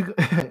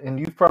 and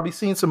you've probably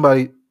seen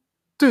somebody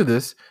do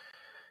this,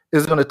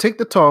 is going to take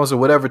the tongs or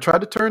whatever, try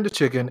to turn the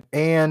chicken,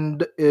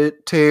 and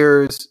it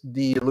tears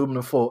the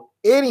aluminum foil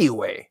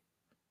anyway.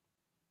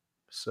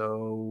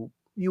 So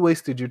you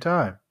wasted your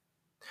time.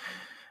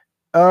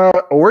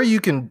 Or you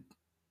can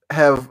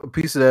have a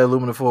piece of that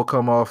aluminum foil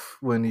come off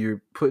when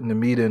you're putting the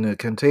meat in a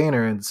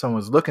container and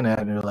someone's looking at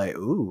it and they're like,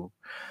 ooh.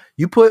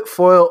 You put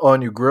foil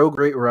on your grill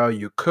grate while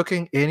you're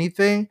cooking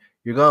anything,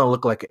 you're going to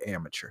look like an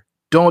amateur.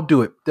 Don't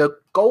do it. The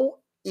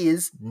goal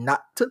is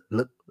not to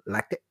look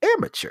like an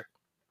amateur.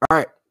 All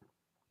right.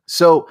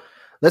 So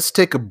let's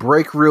take a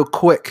break real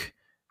quick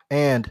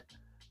and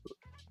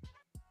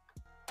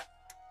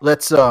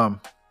let's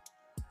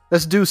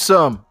do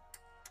some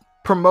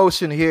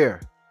promotion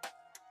here.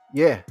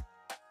 Yeah.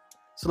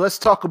 So let's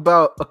talk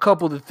about a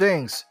couple of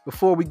things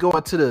before we go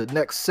into the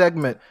next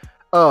segment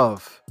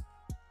of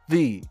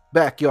the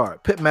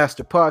Backyard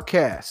Pitmaster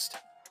podcast.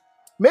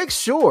 Make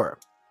sure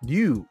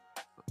you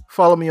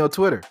follow me on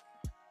Twitter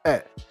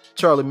at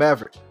Charlie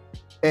Maverick,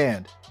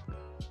 and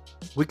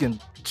we can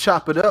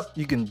chop it up.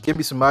 You can give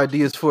me some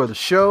ideas for the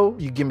show.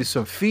 You give me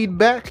some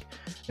feedback.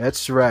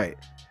 That's right.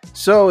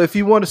 So if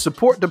you want to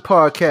support the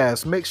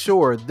podcast, make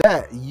sure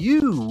that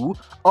you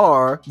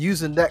are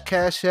using that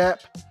Cash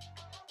App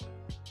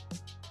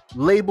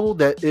label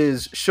that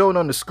is shown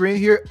on the screen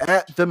here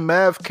at the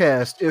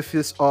Mavcast if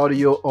it's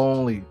audio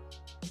only.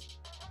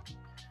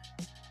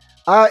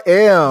 I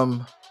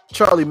am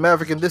Charlie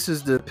Maverick, and this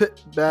is the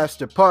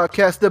Pitmaster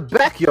Podcast, the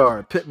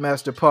Backyard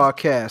Pitmaster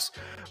Podcast,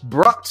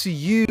 brought to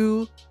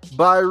you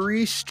by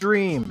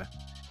Restream,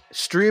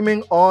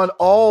 streaming on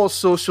all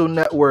social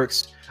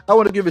networks. I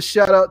want to give a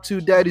shout out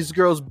to Daddy's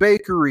Girls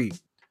Bakery,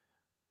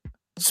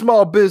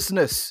 small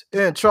business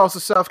in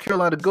Charleston, South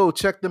Carolina. Go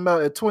check them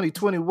out at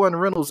 2021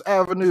 Reynolds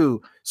Avenue,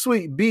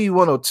 Suite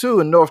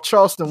B102 in North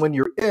Charleston. When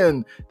you're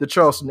in the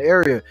Charleston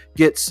area,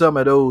 get some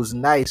of those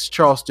nice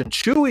Charleston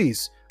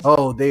Chewies.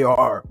 Oh, they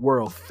are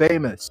world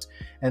famous.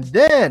 And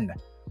then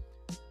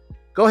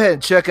go ahead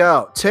and check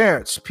out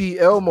Terrence P.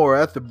 Elmore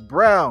at the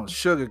Brown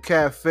Sugar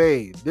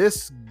Cafe.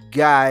 This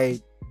guy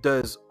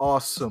does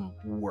awesome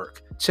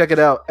work. Check it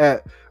out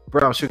at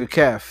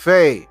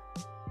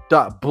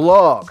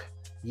brownsugarcafe.blog.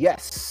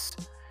 Yes.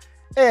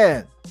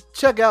 And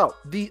check out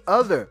the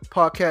other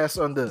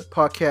podcasts on the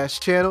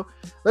podcast channel.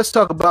 Let's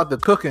talk about the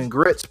Cooking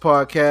Grits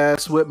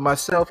podcast with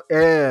myself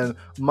and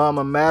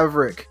Mama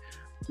Maverick,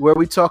 where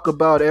we talk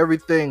about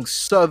everything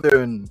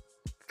Southern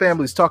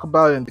families talk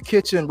about in the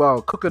kitchen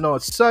while cooking on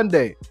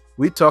Sunday.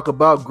 We talk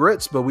about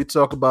grits, but we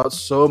talk about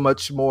so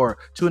much more.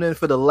 Tune in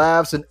for the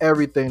laughs and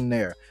everything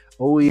there.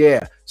 Oh,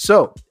 yeah.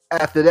 So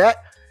after that,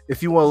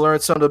 if you want to learn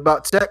something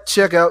about tech,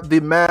 check out the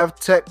Mav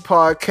Tech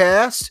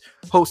Podcast,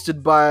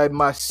 hosted by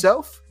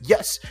myself.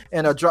 Yes,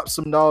 and I drop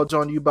some knowledge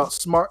on you about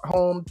smart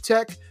home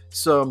tech,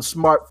 some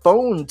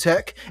smartphone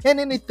tech, and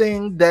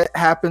anything that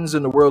happens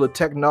in the world of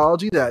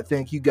technology that I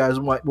think you guys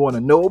might want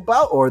to know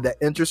about or that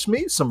interests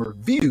me. Some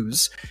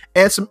reviews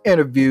and some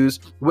interviews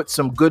with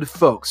some good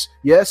folks.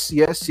 Yes,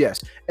 yes,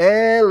 yes.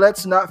 And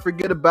let's not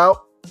forget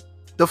about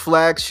the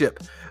flagship,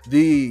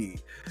 the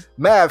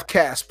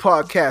Mavcast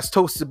Podcast,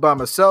 hosted by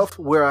myself,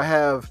 where I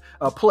have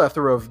a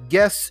plethora of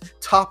guest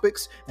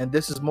topics, and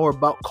this is more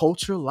about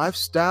culture,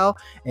 lifestyle,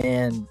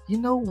 and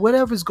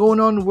whatever's going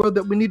on in the world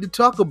that we need to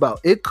talk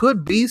about. It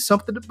could be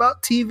something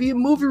about TV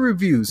and movie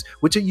reviews,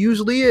 which it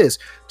usually is.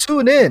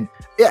 Tune in.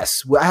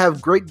 Yes, I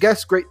have great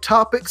guests, great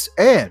topics,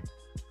 and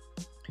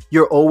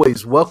you're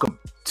always welcome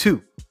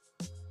to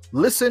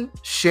listen,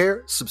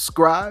 share,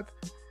 subscribe,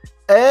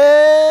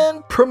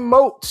 and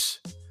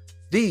promote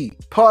the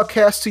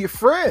podcast to your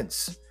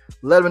friends.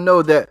 Let them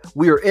know that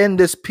we are in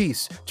this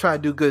piece trying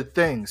to do good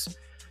things.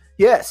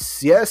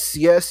 Yes, yes,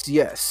 yes,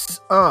 yes.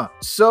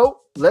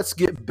 So let's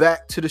get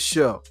back to the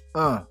show.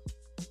 All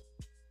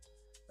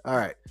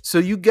right. So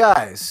you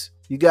guys.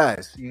 So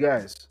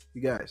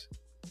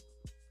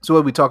what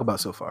did we talk about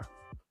so far?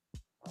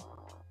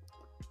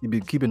 You've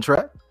been keeping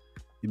track?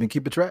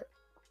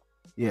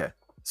 Yeah.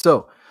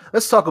 So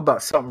let's talk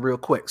about something real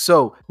quick.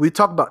 So we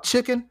talked about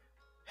chicken,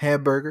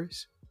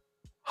 hamburgers,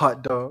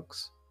 hot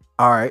dogs.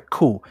 All right,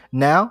 cool.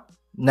 Now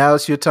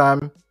it's your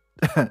time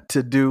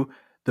to do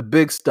the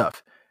big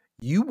stuff.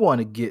 You want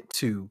to get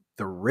to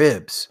the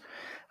ribs.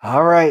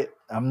 All right,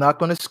 I'm not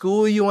going to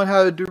school you on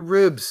how to do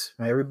ribs.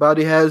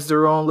 Everybody has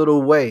their own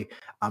little way.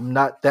 I'm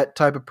not that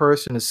type of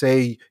person to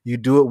say you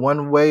do it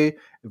one way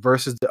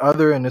versus the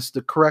other and it's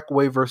the correct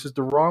way versus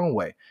the wrong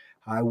way.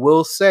 I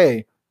will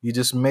say you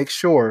just make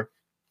sure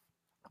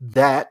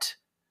that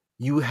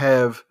you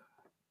have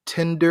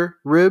tender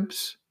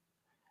ribs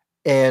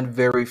and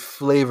very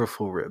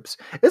flavorful ribs.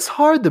 It's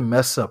hard to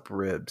mess up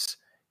ribs.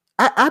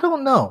 I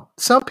don't know.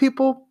 Some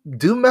people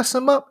do mess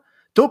them up.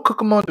 Don't cook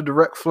them on the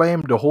direct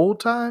flame the whole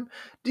time.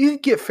 Do you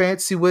get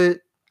fancy with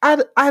it?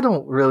 I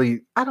don't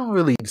really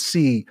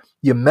see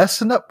you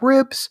messing up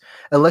ribs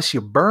unless you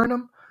burn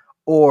them,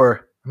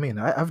 or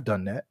I've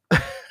done that.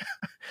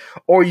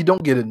 Or you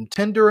don't get them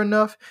tender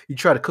enough. You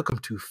try to cook them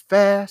too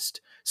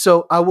fast.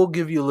 So I will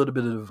give you a little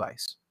bit of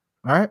advice.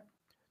 All right,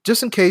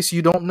 just in case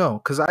you don't know,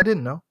 because I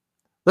didn't know.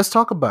 Let's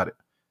talk about it.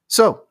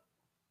 So,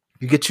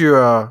 you get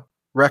your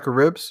rack of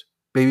ribs,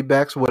 baby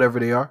backs, whatever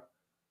they are,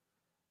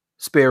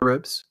 spare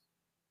ribs.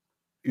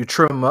 You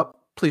trim them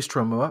up. Please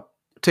trim them up.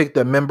 Take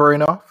that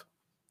membrane off.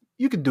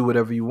 You can do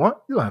whatever you want.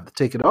 You don't have to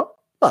take it off.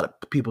 A lot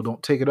of people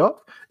don't take it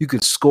off. You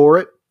could score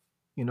it.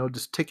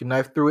 Just take your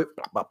knife through it,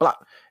 blah, blah, blah,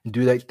 and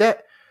do like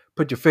that.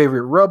 Put your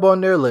favorite rub on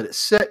there. Let it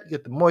set.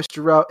 Get the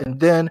moisture out. And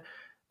then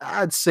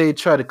I'd say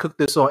try to cook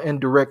this on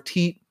indirect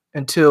heat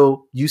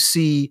until you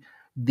see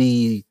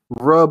the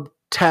rub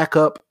tack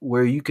up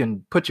where you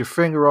can put your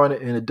finger on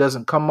it and it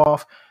doesn't come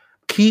off.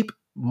 Keep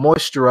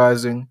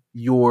moisturizing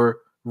your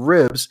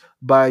ribs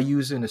by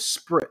using a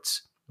spritz.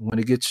 When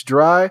it gets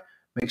dry,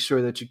 make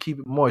sure that you keep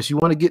it moist. You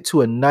want to get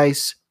to a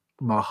nice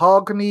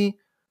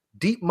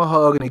deep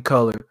mahogany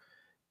color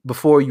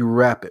before you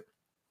wrap it.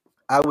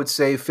 I would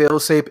say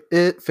fail-safe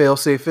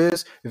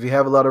is if you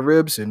have a lot of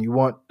ribs and you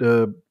want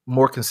the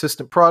more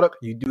consistent product,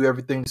 you do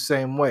everything the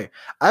same way.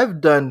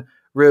 I've done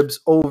ribs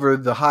over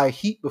the high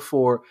heat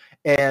before,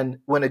 and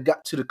when it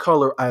got to the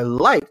color I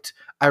liked,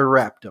 I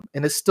wrapped them,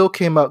 and it still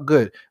came out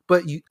good.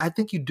 But I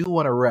think you do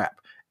want to wrap.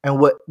 And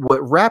what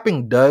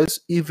wrapping does,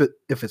 even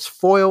if it's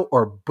foil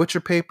or butcher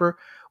paper,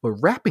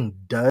 What wrapping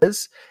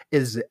does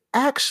is it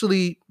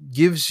actually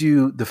gives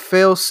you the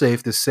fail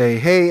safe to say,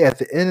 hey, at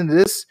the end of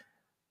this,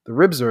 the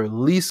ribs are at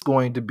least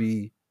going to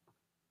be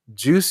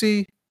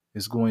juicy,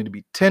 it's going to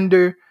be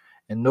tender,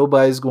 and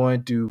nobody's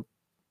going to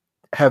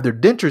have their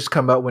dentures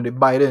come out when they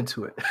bite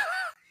into it.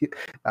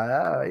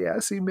 Yeah, I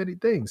see many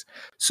things.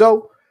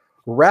 So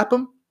wrap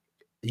them.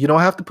 You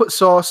don't have to put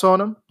sauce on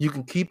them. You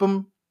can keep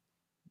them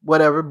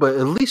whatever, but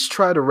at least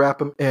try to wrap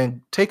them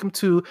and take them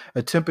to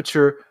a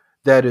temperature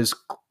that is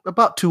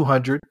about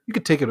 200. You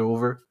can take it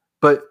over,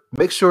 but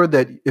make sure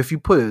that if you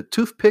put a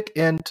toothpick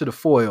into the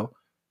foil,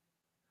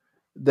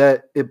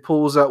 that it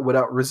pulls out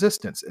without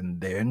resistance,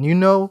 and then you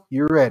know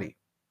you're ready.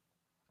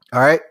 All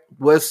right.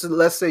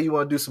 Let's say you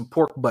want to do some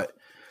pork butt.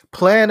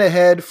 Plan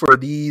ahead for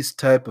these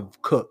type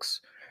of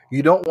cooks.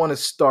 You don't want to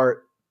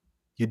start.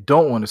 You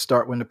don't want to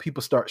start when the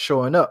people start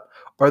showing up,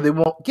 or they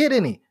won't get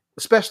any,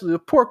 especially the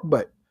pork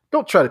butt.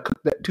 Don't try to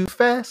cook that too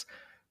fast.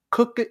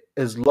 Cook it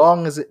as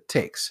long as it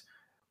takes.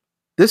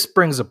 This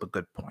brings up a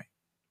good point,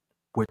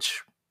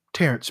 which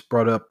Terrence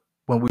brought up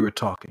when we were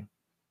talking.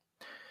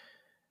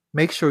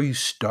 Make sure you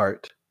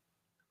start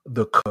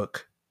the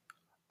cook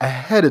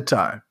ahead of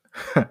time.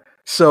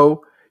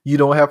 So you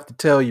don't have to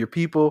tell your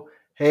people,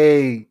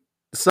 hey,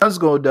 the sun's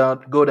going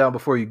down, go down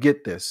before you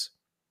get this.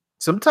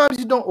 Sometimes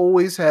you don't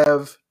always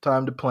have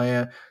time to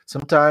plan.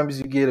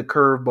 Sometimes you get a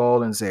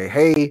curveball and say,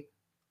 hey,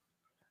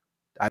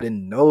 I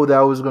didn't know that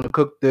I was going to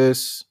cook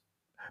this.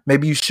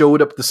 Maybe you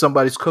showed up to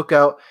somebody's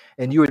cookout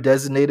and you were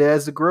designated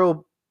as the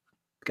grill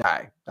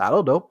guy. I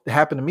don't know. It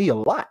happened to me a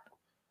lot.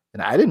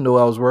 And I didn't know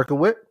I was working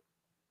with.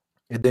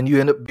 And then you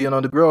end up being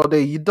on the grill all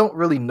day. You don't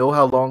really know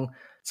how long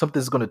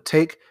something's going to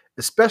take,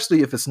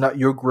 especially if it's not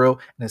your grill,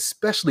 and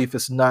especially if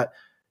it's not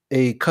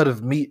a cut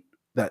of meat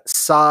that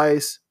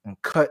size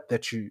and cut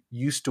that you're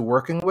used to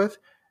working with.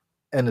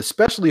 And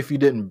especially if you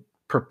didn't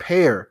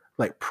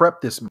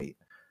prep this meat.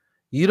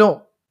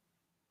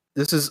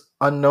 This is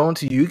unknown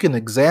to you. You can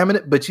examine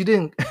it, but you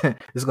didn't,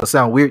 it's going to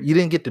sound weird. You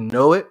didn't get to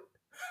know it.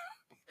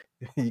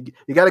 You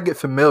got to get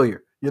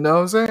familiar. You know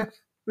what I'm saying?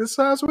 This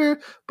sounds weird,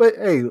 but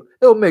hey,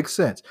 it'll make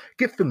sense.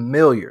 Get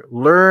familiar.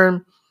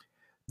 Learn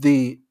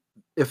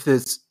if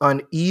it's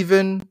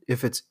uneven,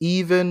 if it's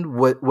even,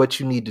 what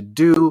you need to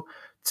do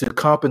to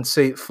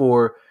compensate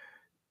for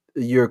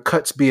your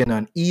cuts being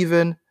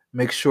uneven.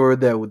 Make sure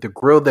that with the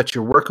grill that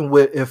you're working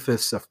with, if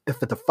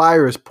the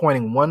fire is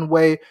pointing one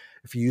way,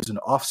 if you use an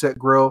offset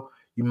grill,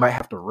 you might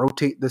have to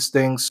rotate this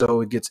thing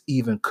so it gets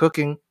even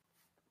cooking.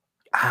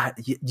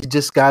 You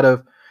just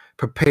gotta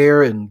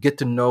prepare and get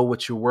to know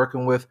what you're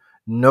working with.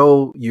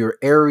 Know your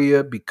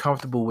area, be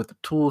comfortable with the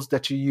tools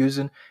that you're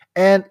using,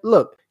 and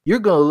look, you're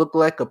gonna look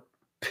like a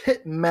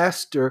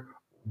Pitmaster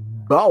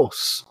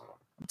boss.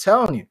 I'm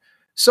telling you.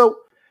 So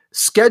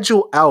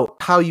schedule out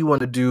how you want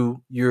to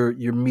do your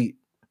meat.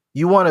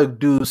 You want to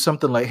do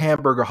something like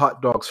hamburger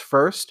hot dogs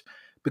first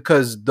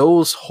because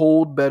those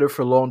hold better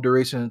for long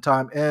duration of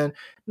time, and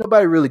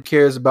nobody really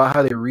cares about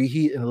how they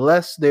reheat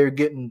unless they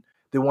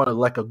want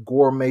like a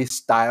gourmet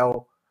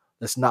style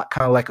that's not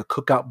kind of like a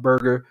cookout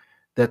burger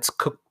that's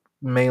cooked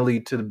mainly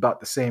to about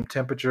the same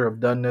temperature of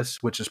doneness,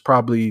 which is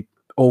probably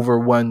over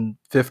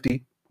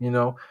 150,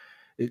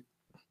 it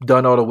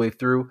done all the way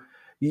through.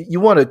 You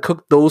want to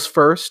cook those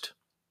first,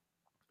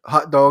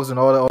 hot dogs and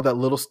all that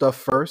little stuff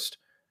first.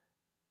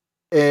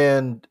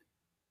 And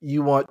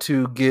you want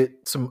to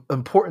get some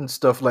important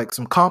stuff, like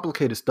some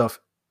complicated stuff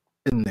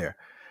in there.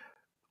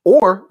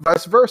 Or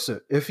vice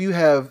versa. If you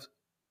have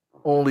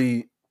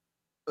only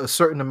a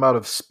certain amount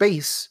of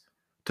space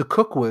to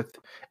cook with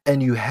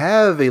and you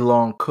have a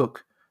long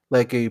cook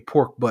like a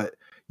pork butt,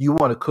 you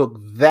want to cook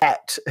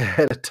that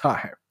at a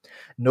time.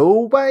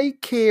 Nobody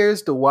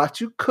cares to watch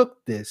you cook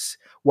this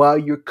while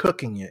you're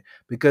cooking it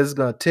because it's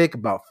going to take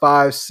about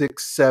 5,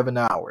 6, 7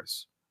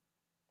 hours.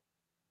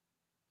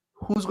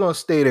 Who's going to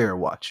stay there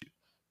and watch you?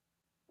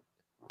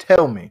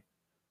 Tell me.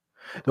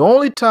 The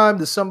only time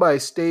that somebody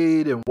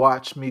stayed and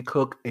watched me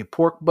cook a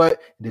pork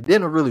butt, they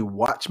didn't really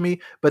watch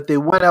me, but they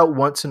went out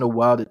once in a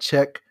while to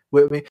check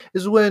with me,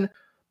 is when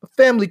my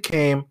family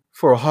came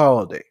for a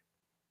holiday.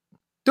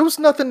 There was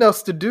nothing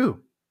else to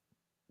do.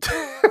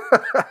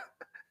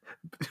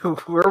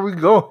 Where are we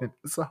going?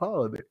 It's a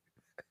holiday.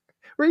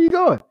 Where are you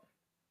going?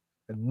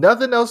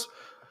 Nothing else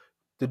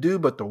to do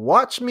but to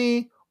watch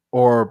me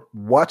or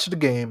watch the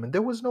game, and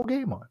there was no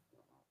game on.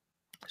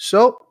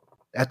 So,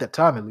 at that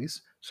time at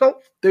least. So,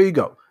 there you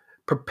go.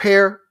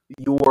 Prepare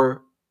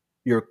your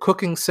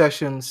cooking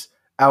sessions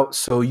out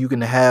so you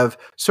can have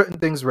certain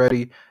things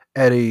ready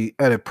at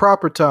a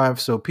proper time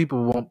so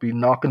people won't be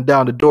knocking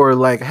down the door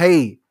like,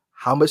 "Hey,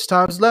 how much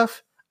time's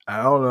left?"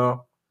 I don't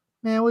know.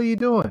 Man, what are you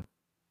doing?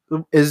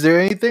 Is there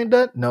anything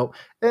done? No.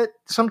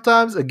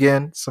 Sometimes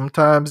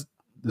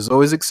there's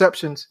always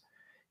exceptions.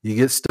 You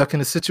get stuck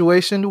in a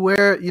situation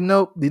where, you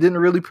didn't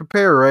really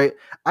prepare right.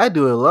 I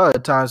do it a lot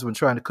of times when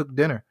trying to cook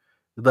dinner.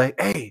 Like,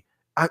 hey,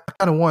 I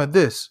kind of wanted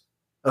this.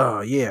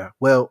 Oh, yeah.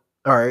 Well,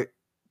 all right.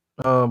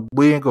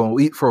 We ain't going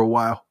to eat for a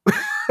while.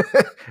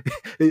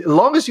 As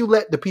long as you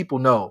let the people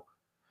know,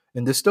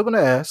 and they're still going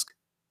to ask,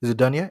 Is it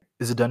done yet?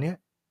 Is it done yet?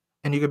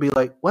 And you could be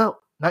like,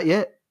 well, not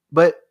yet,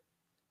 but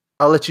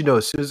I'll let you know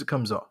as soon as it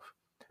comes off.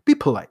 Be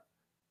polite.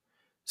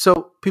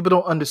 So people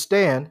don't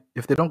understand,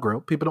 if they don't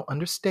grill, people don't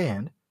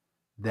understand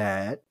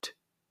that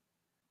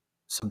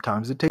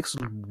sometimes it takes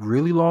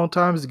really long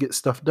times to get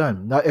stuff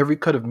done. Not every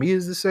cut of meat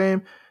is the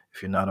same.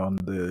 If you're not on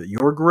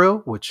your grill,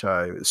 which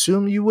I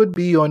assume you would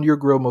be on your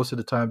grill most of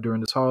the time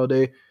during this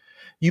holiday,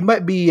 you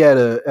might be at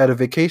a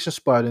vacation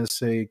spot and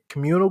say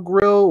communal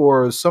grill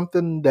or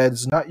something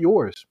that's not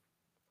yours.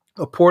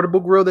 A portable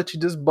grill that you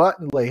just bought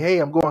and like, hey,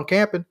 I'm going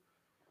camping.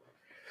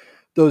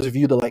 Those of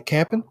you that like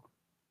camping,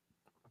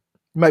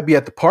 you might be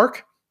at the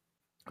park,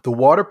 the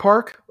water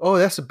park. Oh,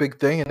 that's a big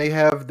thing. And they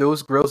have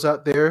those grills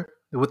out there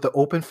with the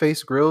open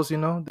face grills,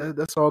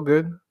 that's all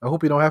good. I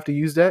hope you don't have to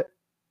use that.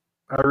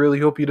 I really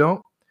hope you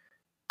don't.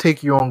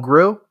 Take your own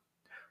grill.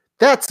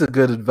 That's a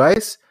good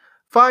advice.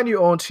 Find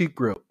your own cheap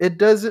grill. It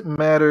doesn't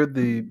matter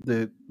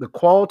the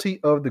quality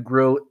of the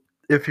grill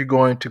if you're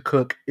going to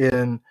cook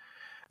in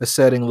a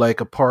setting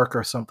like a park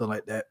or something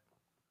like that.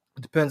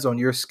 It depends on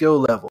your skill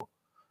level.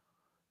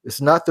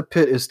 It's not the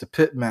pit, it's the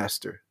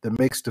pitmaster that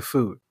makes the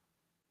food.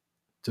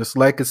 Just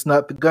like it's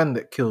not the gun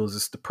that kills,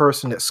 it's the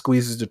person that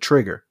squeezes the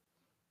trigger.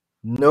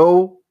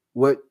 Know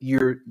what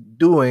you're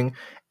doing,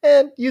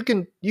 and you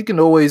can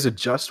always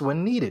adjust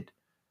when needed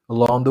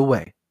along the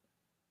way.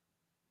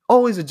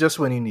 Always adjust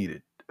when you need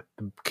it.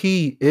 The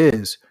key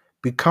is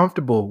be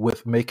comfortable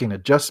with making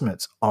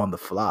adjustments on the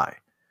fly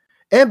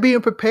and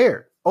being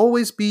prepared.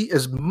 Always be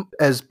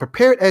as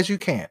prepared as you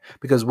can,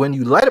 because when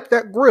you light up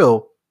that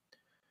grill,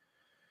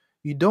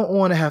 you don't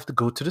want to have to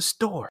go to the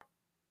store.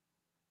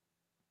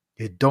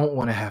 You don't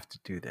want to have to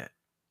do that.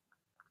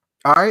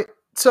 All right.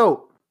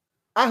 So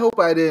I hope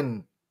I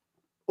didn't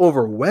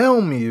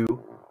overwhelm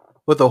you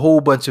with a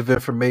whole bunch of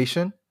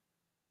information,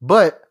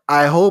 but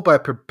I hope I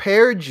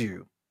prepared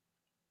you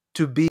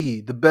to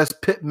be the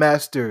best pit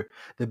master,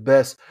 the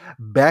best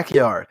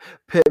backyard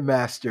pit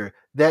master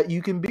that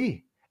you can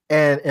be,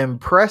 and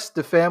impress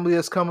the family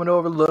that's coming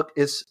over. Look,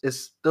 it's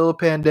still a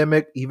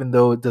pandemic, even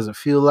though it doesn't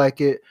feel like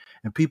it,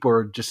 and people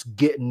are just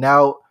getting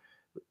out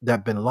that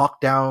have been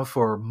locked down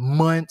for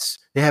months.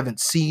 They haven't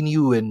seen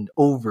you in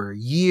over a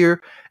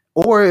year.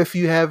 Or if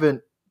you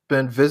haven't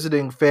been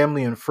visiting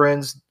family and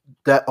friends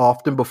that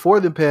often before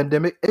the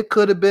pandemic, it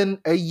could have been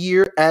a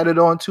year added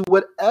on to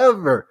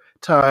whatever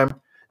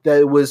time that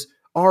it was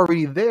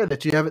already there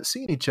that you haven't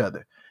seen each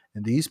other.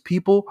 And these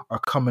people are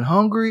coming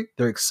hungry.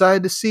 They're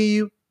excited to see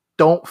you.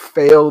 Don't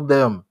fail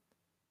them.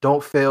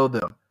 Don't fail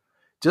them.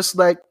 Just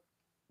like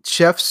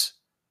chefs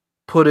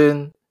put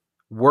in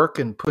work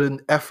and put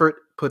in effort,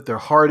 put their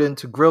heart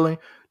into grilling,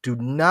 do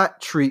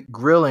not treat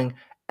grilling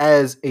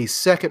as a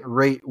second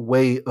rate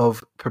way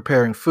of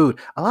preparing food.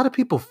 A lot of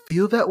people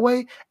feel that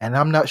way, and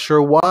I'm not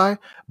sure why,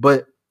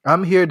 but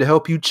I'm here to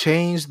help you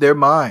change their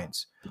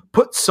minds.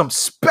 Put some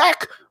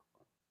spec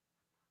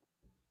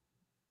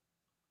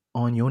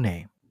on your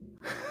name.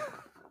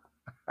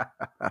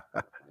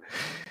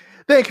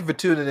 Thank you for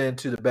tuning in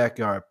to the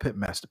Backyard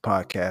Pitmaster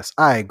podcast.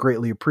 I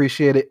greatly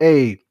appreciate it.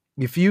 Hey,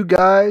 if you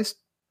guys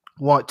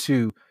want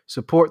to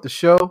support the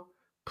show,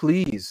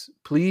 please,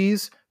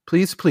 please,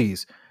 please,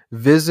 please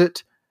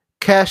visit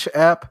Cash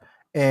App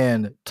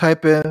and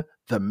type in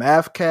the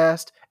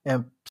Mavcast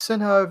and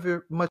send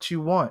however much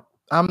you want.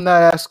 I'm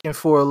not asking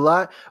for a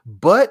lot,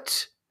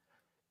 but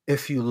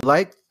if you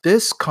like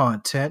this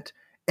content,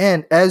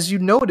 and as you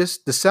notice,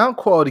 the sound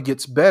quality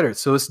gets better,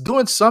 so it's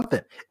doing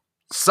something.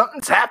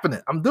 Something's happening.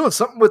 I'm doing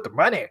something with the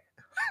money.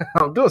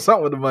 I'm doing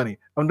something with the money.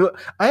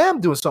 I am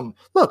doing something.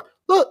 Look,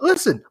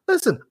 listen.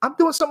 I'm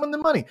doing something with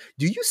the money.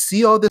 Do you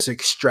see all this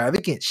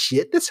extravagant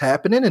shit that's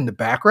happening in the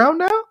background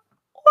now?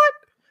 What?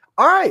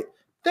 All right.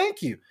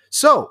 Thank you.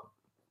 So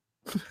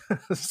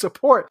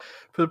support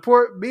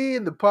me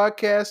and the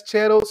podcast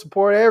channel.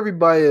 Support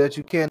everybody that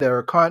you can that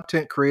are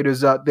content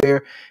creators out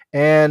there.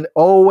 And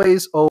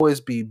always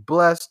be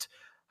blessed,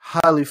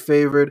 highly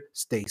favored,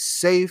 stay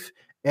safe.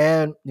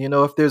 And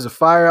if there's a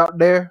fire out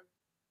there,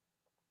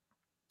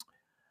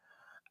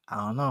 I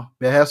don't know,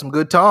 better have some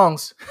good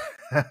tongs.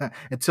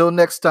 Until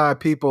next time,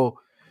 people,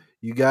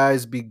 you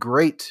guys be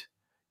great.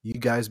 You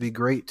guys be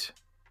great.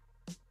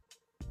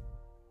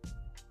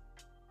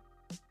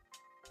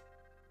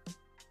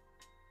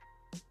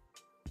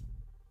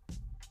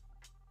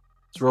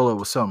 Let's roll up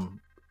with something.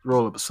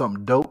 Roll up with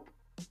something dope.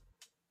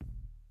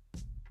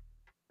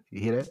 You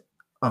hear that?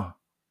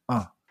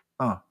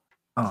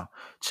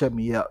 Check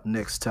me out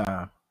next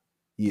time.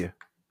 Yeah.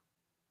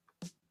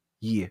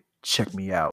 Check me out.